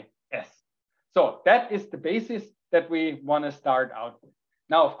YS. So that is the basis that we want to start out with.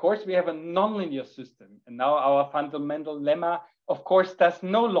 Now, of course, we have a nonlinear system, and now our fundamental lemma, of course, does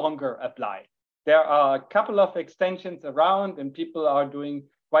no longer apply. There are a couple of extensions around, and people are doing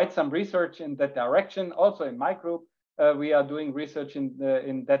quite some research in that direction. Also in my group, we are doing research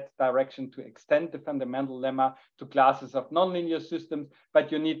in that direction to extend the fundamental lemma to classes of nonlinear systems,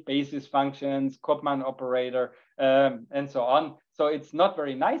 but you need basis functions, Kopman operator, and so on. So it's not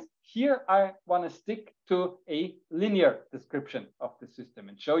very nice. Here, I want to stick to a linear description of the system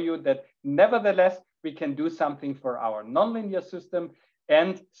and show you that nevertheless, we can do something for our nonlinear system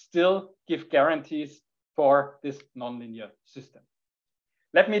and still give guarantees for this nonlinear system.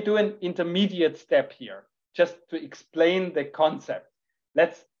 Let me do an intermediate step here, just to explain the concept.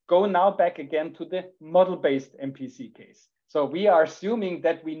 Let's go now back again to the model-based MPC case. So we are assuming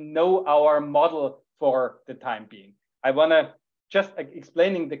that we know our model for the time being. I want to just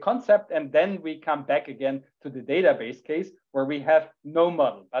explaining the concept, and then we come back again to the database case where we have no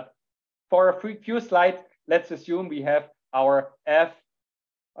model. But for a few slides, let's assume we have our F,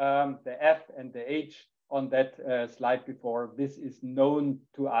 the F and the H on that slide before. This is known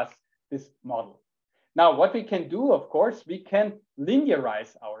to us, this model. Now, what we can do, of course, we can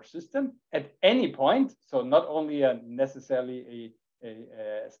linearize our system at any point. So not only necessarily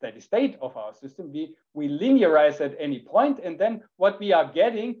a steady state of our system, we linearize at any point, and then what we are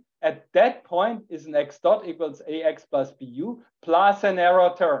getting at that point is an x dot equals ax plus bu plus an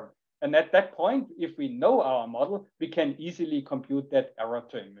error term. And at that point, if we know our model, we can easily compute that error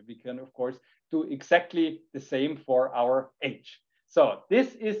term. And we can, of course, do exactly the same for our h. So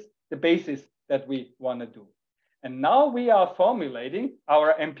this is the basis that we want to do. And now we are formulating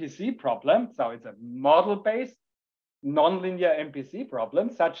our MPC problem. So it's a model-based nonlinear MPC problem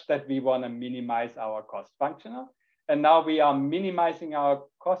such that we want to minimize our cost functional. And now we are minimizing our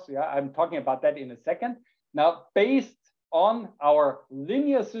costs. Yeah, I'm talking about that in a second. Now, based on our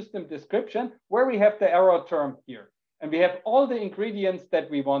linear system description, where we have the error term here, and we have all the ingredients that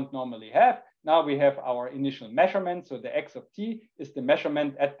we want normally have. Now we have our initial measurement. So the x of t is the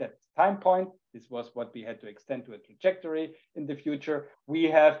measurement at that time point. This was what we had to extend to a trajectory in the future. We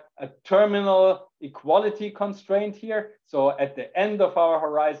have a terminal equality constraint here. So at the end of our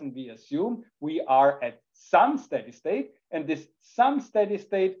horizon, we assume we are at some steady state, and this some steady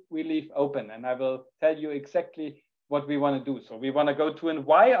state we leave open. And I will tell you exactly what we want to do. So we want to go to an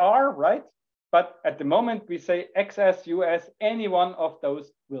YR, right? But at the moment we say XS, US, any one of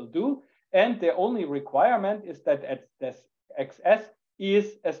those will do. And the only requirement is that at this XS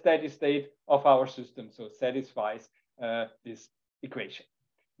is a steady state of our system, so satisfies this equation.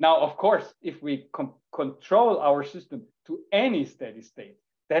 Now, of course, if we control our system to any steady state,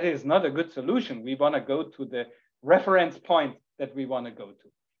 that is not a good solution. We want to go to the reference point that we want to go to.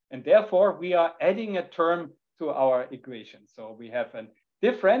 And therefore, we are adding a term to our equation. So we have a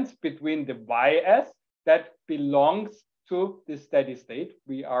difference between the YS that belongs to the steady state.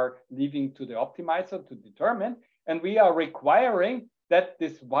 We are leaving to the optimizer to determine, and we are requiring that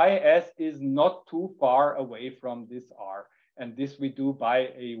this YS is not too far away from this R. And this we do by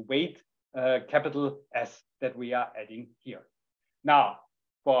a weight capital S that we are adding here. Now,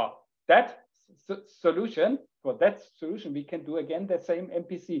 for that solution, we can do again the same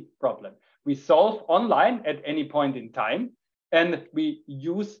MPC problem. We solve online at any point in time, and we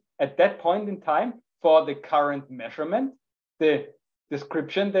use at that point in time for the current measurement the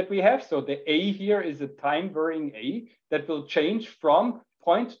description that we have. So the A here is a time varying A that will change from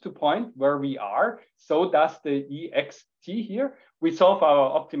point to point where we are. So does the EXT here. We solve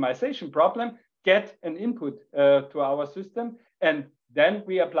our optimization problem, get an input to our system, and then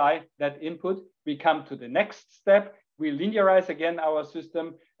we apply that input. We come to the next step. We linearize again our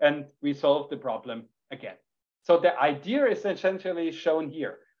system, and we solve the problem again. So the idea is essentially shown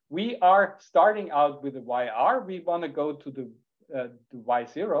here. We are starting out with the YR. We want to go to the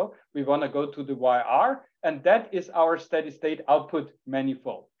Y0. We want to go to the YR, and that is our steady state output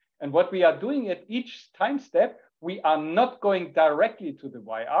manifold. And what we are doing at each time step, we are not going directly to the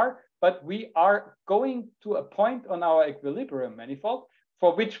YR, but we are going to a point on our equilibrium manifold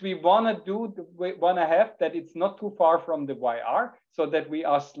for which we want to have that it's not too far from the YR, so that we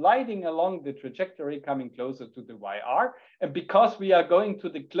are sliding along the trajectory coming closer to the YR. And because we are going to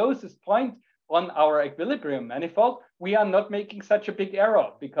the closest point on our equilibrium manifold, we are not making such a big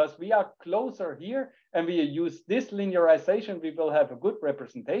error because we are closer here, and we use this linearization, we will have a good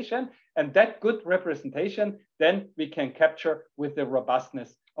representation, and that good representation then we can capture with the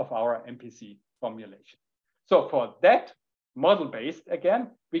robustness of our MPC formulation. So for that model-based, again,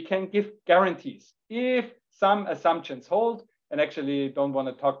 we can give guarantees. If some assumptions hold, and actually don't want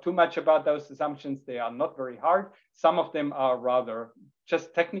to talk too much about those assumptions, they are not very hard. Some of them are rather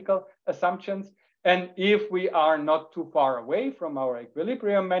just technical assumptions. And if we are not too far away from our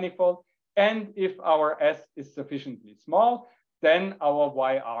equilibrium manifold, and if our S is sufficiently small, then our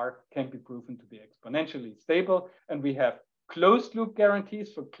YR can be proven to be exponentially stable. And we have closed loop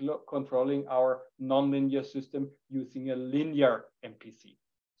guarantees for controlling our nonlinear system using a linear MPC.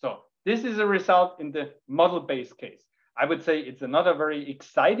 So this is a result in the model-based case. I would say it's another very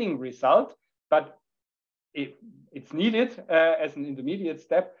exciting result, but it's needed as an intermediate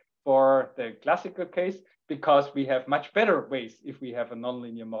step for the classical case, because we have much better ways if we have a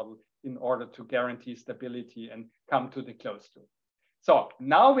nonlinear model in order to guarantee stability and come to the closed loop. So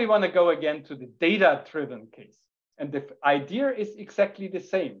now we want to go again to the data-driven case. And the idea is exactly the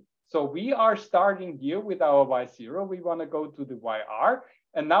same. So we are starting here with our Y0. We want to go to the YR.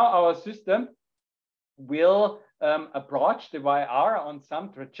 And now our system will approach the YR on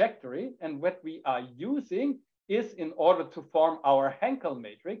some trajectory. And what we are using is, in order to form our Hankel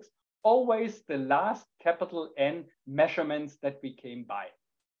matrix, always the last capital N measurements that we came by.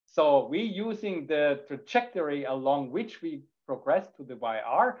 So we're using the trajectory along which we progress to the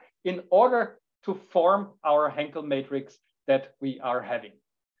YR in order to form our Hankel matrix that we are having.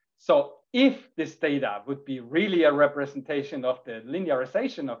 So if this data would be really a representation of the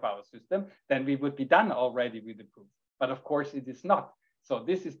linearization of our system, then we would be done already with the proof. But of course, it is not. So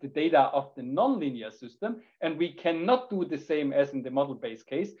this is the data of the nonlinear system, and we cannot do the same as in the model-based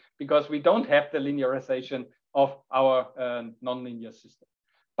case because we don't have the linearization of our nonlinear system.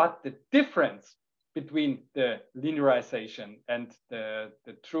 But the difference between the linearization and the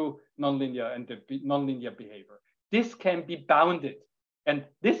true nonlinear and the nonlinear behavior, this can be bounded. And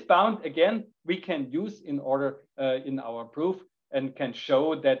this bound, again, we can use in order in our proof and can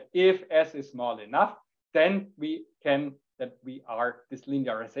show that if S is small enough, then we can, this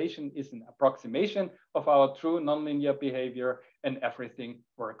linearization is an approximation of our true nonlinear behavior and everything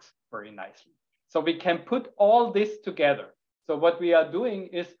works very nicely. So we can put all this together. So what we are doing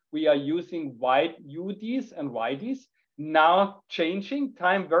is we are using UDs and YDs, now changing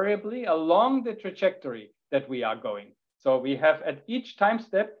time variably along the trajectory that we are going. So we have at each time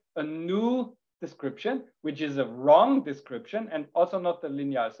step a new description, which is a wrong description and also not the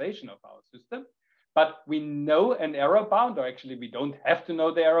linearization of our system. But we know an error bound, or actually we don't have to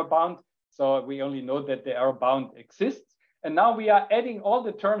know the error bound. So we only know that the error bound exists. And now we are adding all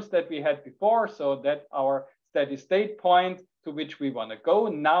the terms that we had before so that our steady state point to which we want to go,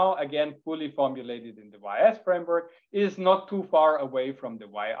 now again fully formulated in the YS framework, is not too far away from the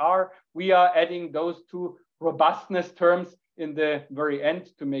YR. We are adding those two robustness terms in the very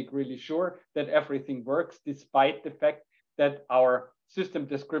end to make really sure that everything works despite the fact that our system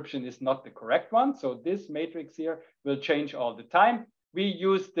description is not the correct one. So this matrix here will change all the time. We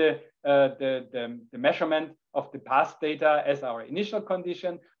use the measurement of the past data as our initial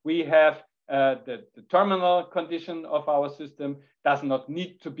condition. We have the terminal condition of our system does not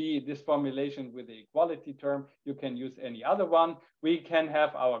need to be this formulation with the equality term. You can use any other one. We can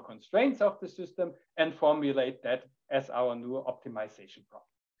have our constraints of the system and formulate that as our new optimization problem.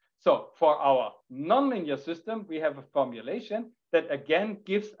 So for our nonlinear system, we have a formulation that again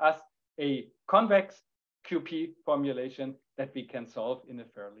gives us a convex QP formulation that we can solve in a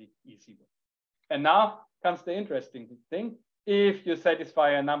fairly easy way. And now comes the interesting thing. If you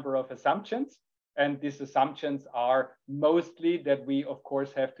satisfy a number of assumptions, and these assumptions are mostly that we, of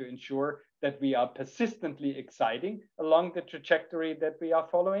course, have to ensure that we are persistently exciting along the trajectory that we are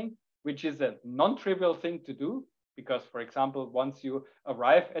following, which is a non-trivial thing to do, because, for example, once you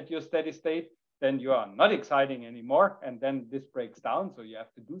arrive at your steady state, then you are not exciting anymore, and then this breaks down, so you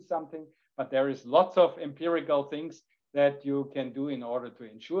have to do something. But there is lots of empirical things that you can do in order to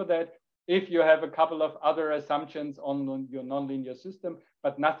ensure that. If you have a couple of other assumptions on your nonlinear system,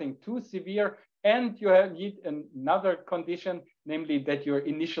 but nothing too severe, and you need another condition, namely that your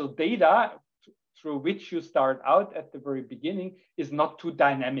initial data through which you start out at the very beginning is not too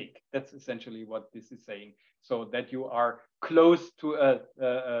dynamic. That's essentially what this is saying. So that you are close to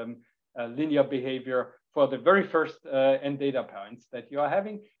a linear behavior for the very first n data points that you are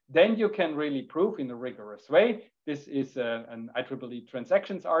having, then you can really prove in a rigorous way. This is an IEEE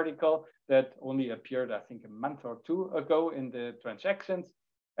transactions article that only appeared, I think, a month or two ago in the transactions.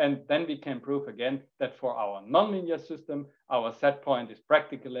 And then we can prove again that for our nonlinear system, our set point is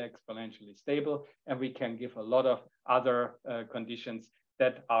practically exponentially stable, and we can give a lot of other conditions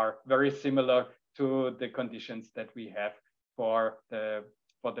that are very similar to the conditions that we have for the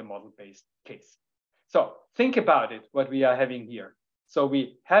model-based case. So think about it, what we are having here. So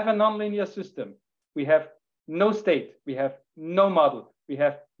we have a nonlinear system. We have no state. We have no model. We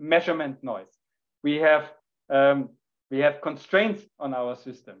have measurement noise. We have constraints on our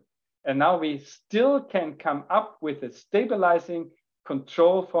system. And now we still can come up with a stabilizing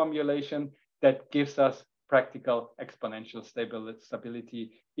control formulation that gives us practical exponential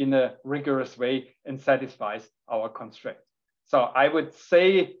stability in a rigorous way and satisfies our constraints. So I would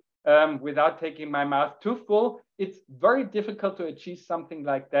say, without taking my mouth too full, it's very difficult to achieve something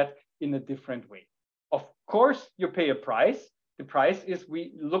like that in a different way. Of course, you pay a price. The price is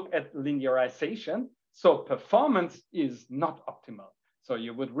we look at linearization. So performance is not optimal. So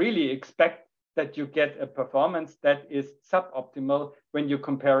you would really expect that you get a performance that is suboptimal when you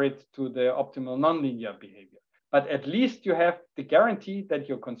compare it to the optimal nonlinear behavior. But at least you have the guarantee that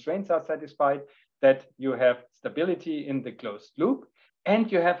your constraints are satisfied, that you have stability in the closed loop,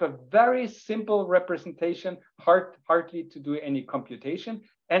 and you have a very simple representation, hardly to do any computation,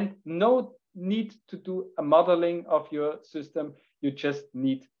 and no need to do a modeling of your system. You just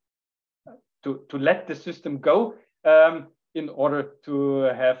need to let the system go in order to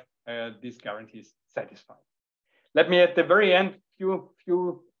have these guarantees satisfied. Let me at the very end,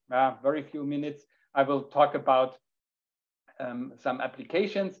 very few minutes, I will talk about some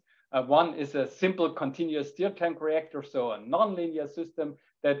applications One is a simple continuous stir tank reactor, so a nonlinear system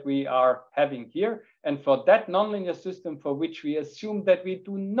that we are having here. And for that nonlinear system, for which we assume that we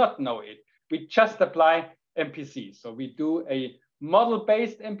do not know it, we just apply MPC. So we do a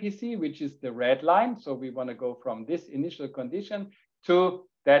model-based MPC, which is the red line. So we want to go from this initial condition to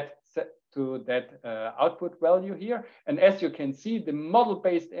that output value here. And as you can see, the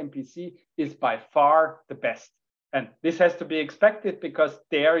model-based MPC is by far the best. And this has to be expected because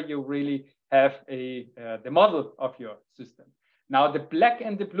there you really have the model of your system. Now the black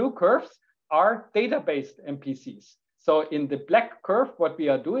and the blue curves are data-based MPCs. So in the black curve, what we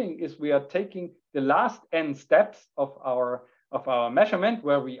are doing is we are taking the last n steps of our measurement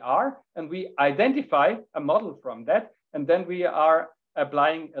where we are, and we identify a model from that, and then we are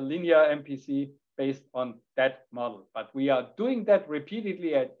applying a linear MPC based on that model. But we are doing that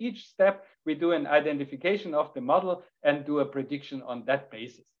repeatedly at each step. We do an identification of the model and do a prediction on that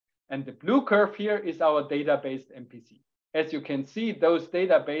basis. And the blue curve here is our data-based MPC. As you can see, those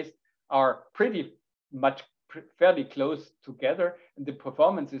data-based are pretty much fairly close together, and the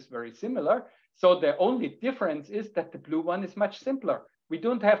performance is very similar. So the only difference is that the blue one is much simpler. We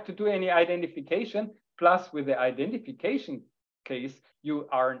don't have to do any identification. Plus, with the identification case, you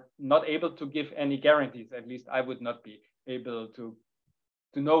are not able to give any guarantees. At least I would not be able to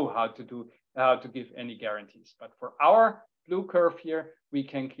know how to give any guarantees. But for our blue curve here, we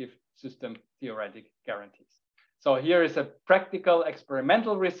can give system theoretic guarantees. So here is a practical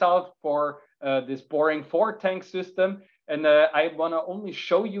experimental result for this boring 4 tank system. And I want to only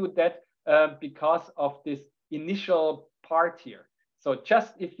show you that because of this initial part here. So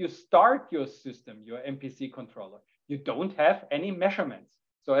just if you start your system, your MPC controller, you don't have any measurements.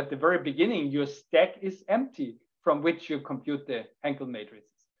 So at the very beginning, your stack is empty from which you compute the Hankel matrices.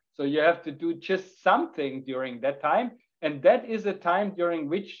 So you have to do just something during that time. And that is a time during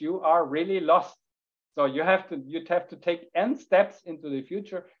which you are really lost. So you'd have to take n steps into the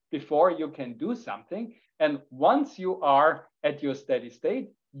future before you can do something. And once you are at your steady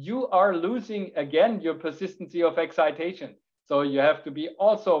state, you are losing again your persistency of excitation. So you have to be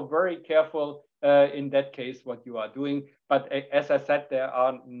also very careful in that case what you are doing. But as I said, there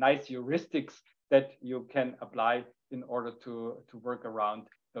are nice heuristics that you can apply in order to work around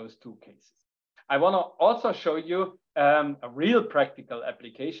those two cases. I want to also show you a real practical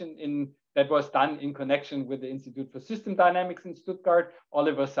application that was done in connection with the Institute for System Dynamics in Stuttgart,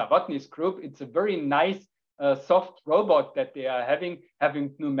 Oliver Zawodny's group. It's a very nice soft robot that they are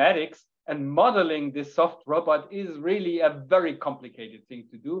having pneumatics, and modeling this soft robot is really a very complicated thing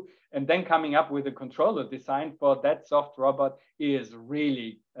to do. And then coming up with a controller design for that soft robot is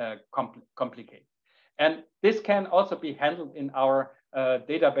really complicated. And this can also be handled in our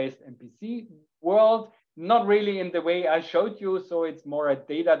data-based MPC world, not really in the way I showed you. So it's more a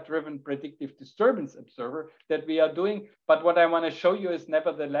data-driven predictive disturbance observer that we are doing. But what I want to show you is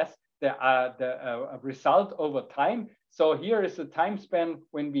nevertheless the result over time. So here is the time span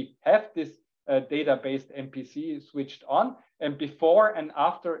when we have this data-based MPC switched on, and before and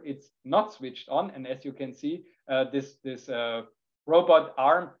after it's not switched on. And as you can see, this robot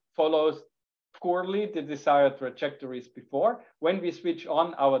arm follows poorly the desired trajectories before. When we switch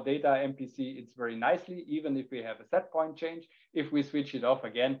on our data MPC, it's very nicely, even if we have a set point change. If we switch it off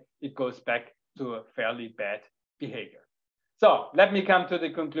again, it goes back to a fairly bad behavior. So let me come to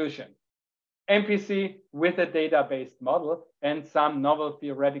the conclusion. MPC with a data-based model and some novel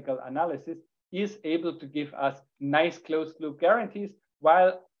theoretical analysis is able to give us nice closed loop guarantees,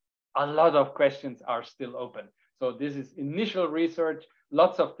 while a lot of questions are still open. So this is initial research.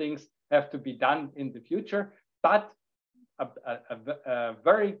 Lots of things have to be done in the future, but a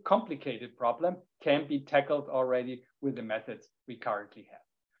very complicated problem can be tackled already with the methods we currently have.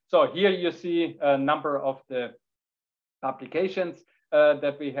 So here you see a number of the applications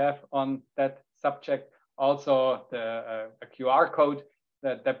that we have on that subject. Also a QR code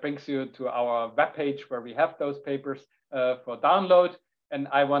that brings you to our webpage where we have those papers for download. And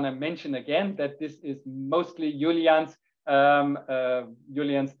I want to mention again that this is mostly Julian's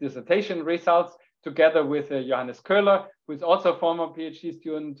dissertation results, together with Johannes Köhler, who is also a former PhD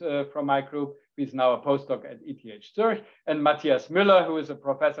student from my group. He's now a postdoc at ETH Zurich, and Matthias Müller, who is a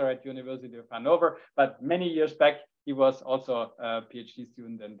professor at University of Hanover, but many years back, he was also a PhD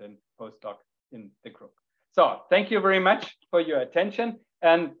student and then postdoc in the group. So thank you very much for your attention.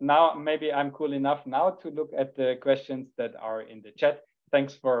 And now maybe I'm cool enough now to look at the questions that are in the chat.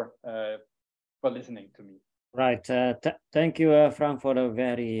 Thanks for listening to me. Right. Thank you, Frank, for a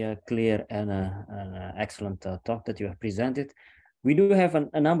very clear and excellent talk that you have presented. We do have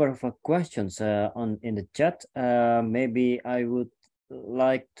a number of questions in the chat. Maybe I would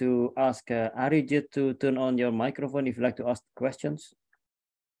like to ask Arijit to turn on your microphone if you like to ask questions.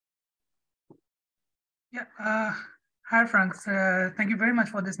 Yeah. Hi, Frank. Thank you very much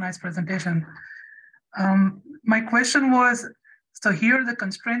for this nice presentation. My question was, so here the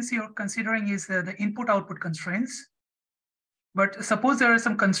constraints you're considering is the input-output constraints. But suppose there are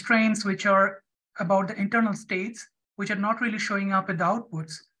some constraints which are about the internal states, which are not really showing up in the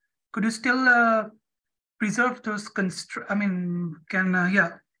outputs. Could you still preserve those constraints? I mean,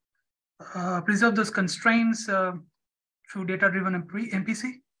 preserve those constraints through data-driven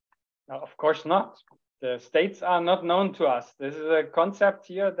MPC? No, of course not. The states are not known to us. This is a concept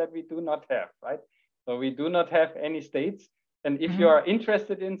here that we do not have, right? So we do not have any states. And if you are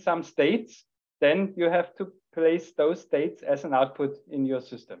interested in some states, then you have to place those states as an output in your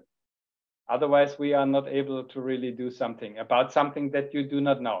system. Otherwise, we are not able to really do something about something that you do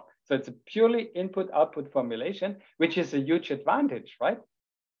not know. So it's a purely input-output formulation, which is a huge advantage, right?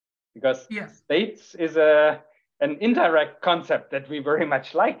 Because states is an indirect concept that we very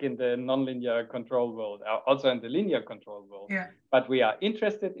much like in the nonlinear control world, also in the linear control world. Yeah. But we are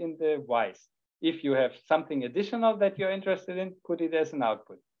interested in the whys. If you have something additional that you're interested in, put it as an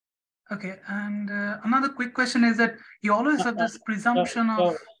output. Okay, and another quick question is that you always have this presumption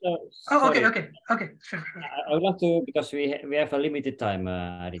of. Okay, sure. I would like to, because we have a limited time,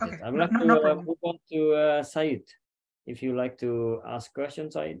 Arijit. Okay, I would like to move on to Said. If you like to ask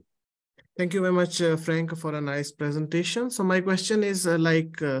questions, Said. Thank you very much, Frank, for a nice presentation. So my question is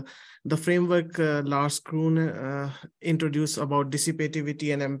the framework Lars Kroon introduced about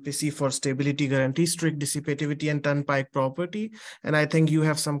dissipativity and MPC for stability guarantee, strict dissipativity and turnpike property. And I think you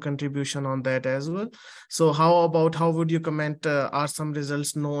have some contribution on that as well. So how would you comment, are some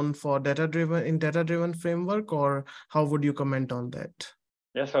results known for data-driven framework, or how would you comment on that?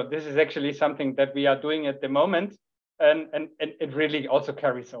 Yeah, so this is actually something that we are doing at the moment, and it really also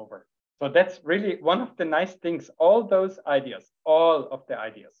carries over. So that's really one of the nice things, all of the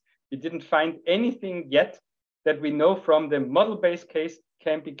ideas. We didn't find anything yet that we know from the model-based case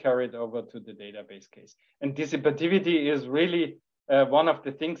can be carried over to the database case. And dissipativity is really one of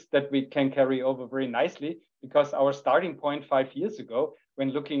the things that we can carry over very nicely, because our starting point 5 years ago,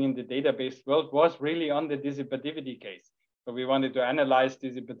 when looking in the database world, was really on the dissipativity case. So we wanted to analyze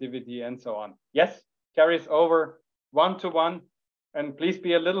dissipativity and so on. Yes, carries over one-to-one. And please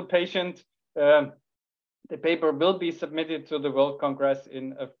be a little patient. The paper will be submitted to the World Congress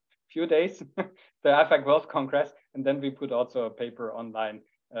in a few days, the IFAC World Congress, and then we put also a paper online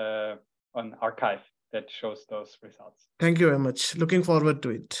on archive that shows those results. Thank you very much. Looking forward to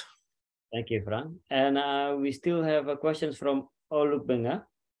it. Thank you, Frank. And we still have questions from Allgöwer.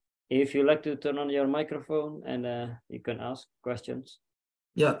 If you like to turn on your microphone and you can ask questions.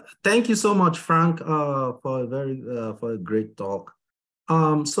 Yeah, thank you so much, Frank, for a great talk.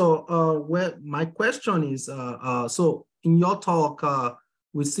 My question is, so in your talk,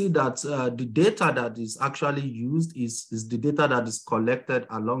 we see that the data that is actually used is the data that is collected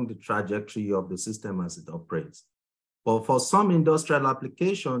along the trajectory of the system as it operates. But for some industrial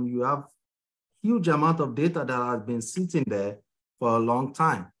application, you have huge amount of data that has been sitting there for a long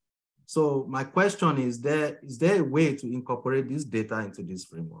time. So my question is there a way to incorporate this data into this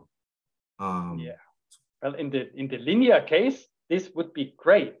framework? Yeah, well, in the linear case, this would be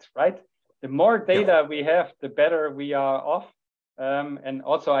great, right? The more data we have, the better we are off. And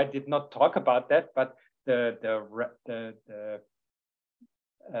also, I did not talk about that, but the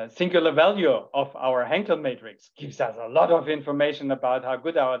singular value of our Hankel matrix gives us a lot of information about how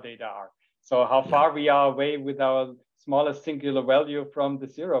good our data are. So how far we are away with our smallest singular value from the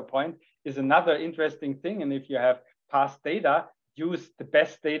 0 point is another interesting thing. And if you have past data, use the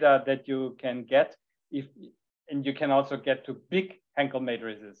best data that you can get. And you can also get to big Hankel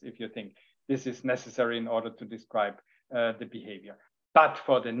matrices if you think this is necessary in order to describe the behavior. But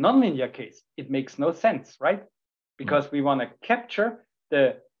for the nonlinear case, it makes no sense, right? Because we want to capture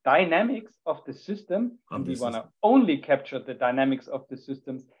the dynamics of the system, and we want to only capture the dynamics of the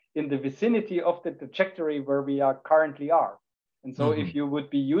systems in the vicinity of the trajectory where we currently are. And so if you would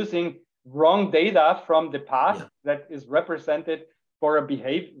be using wrong data from the past that is representative for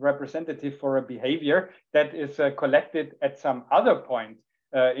a behavior that is collected at some other point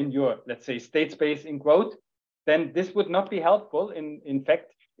in your, let's say, state space in quote, then this would not be helpful. In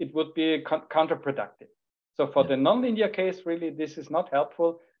fact, it would be counterproductive. So for the nonlinear case, really, this is not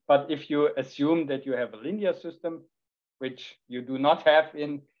helpful. But if you assume that you have a linear system, which you do not have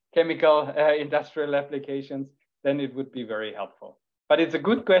in chemical industrial applications, then it would be very helpful. But it's a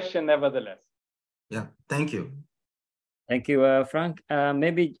good question, nevertheless. Yeah, thank you. Thank you, Frank.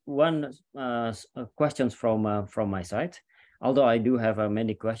 Maybe one question from my side. although I do have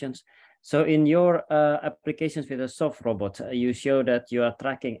many questions. So in your applications with a soft robot, you show that you are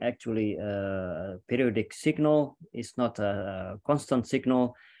tracking actually a periodic signal. It's not a constant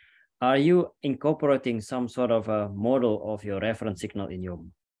signal. Are you incorporating some sort of a model of your reference signal in your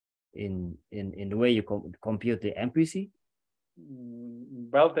in the way you compute the MPC?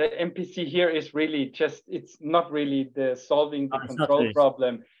 Well, the MPC here is really just, it's not really the solving the control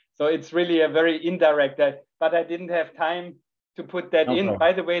problem. So it's really a very indirect, but I didn't have time to put that in.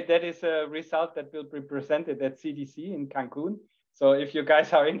 By the way, that is a result that will be presented at CDC in Cancun. So if you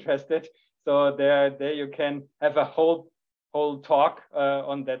guys are interested, so there you can have a whole talk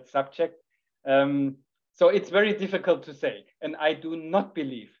on that subject. So it's very difficult to say. And I do not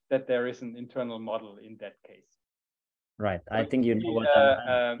believe that there is an internal model in that case. Right. So I think you know what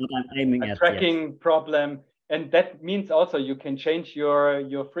I'm aiming at. Tracking problem. And that means also you can change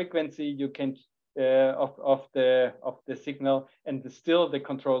your frequency, you can of the signal, and still the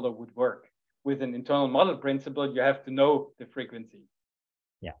controller would work. With an internal model principle, you have to know the frequency.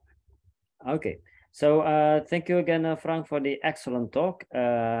 Yeah. Okay. So thank you again, Frank, for the excellent talk.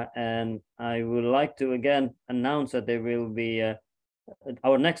 And I would like to again announce that there will be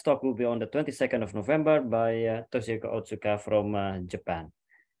our next talk will be on the 22nd of November by Toshiko Otsuka from Japan.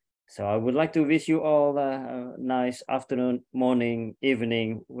 So I would like to wish you all a nice afternoon, morning,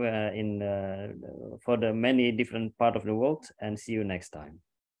 evening for the many different parts of the world, and see you next time.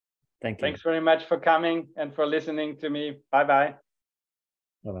 Thank you. Thanks very much for coming and for listening to me. Bye-bye.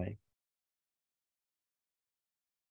 Bye-bye.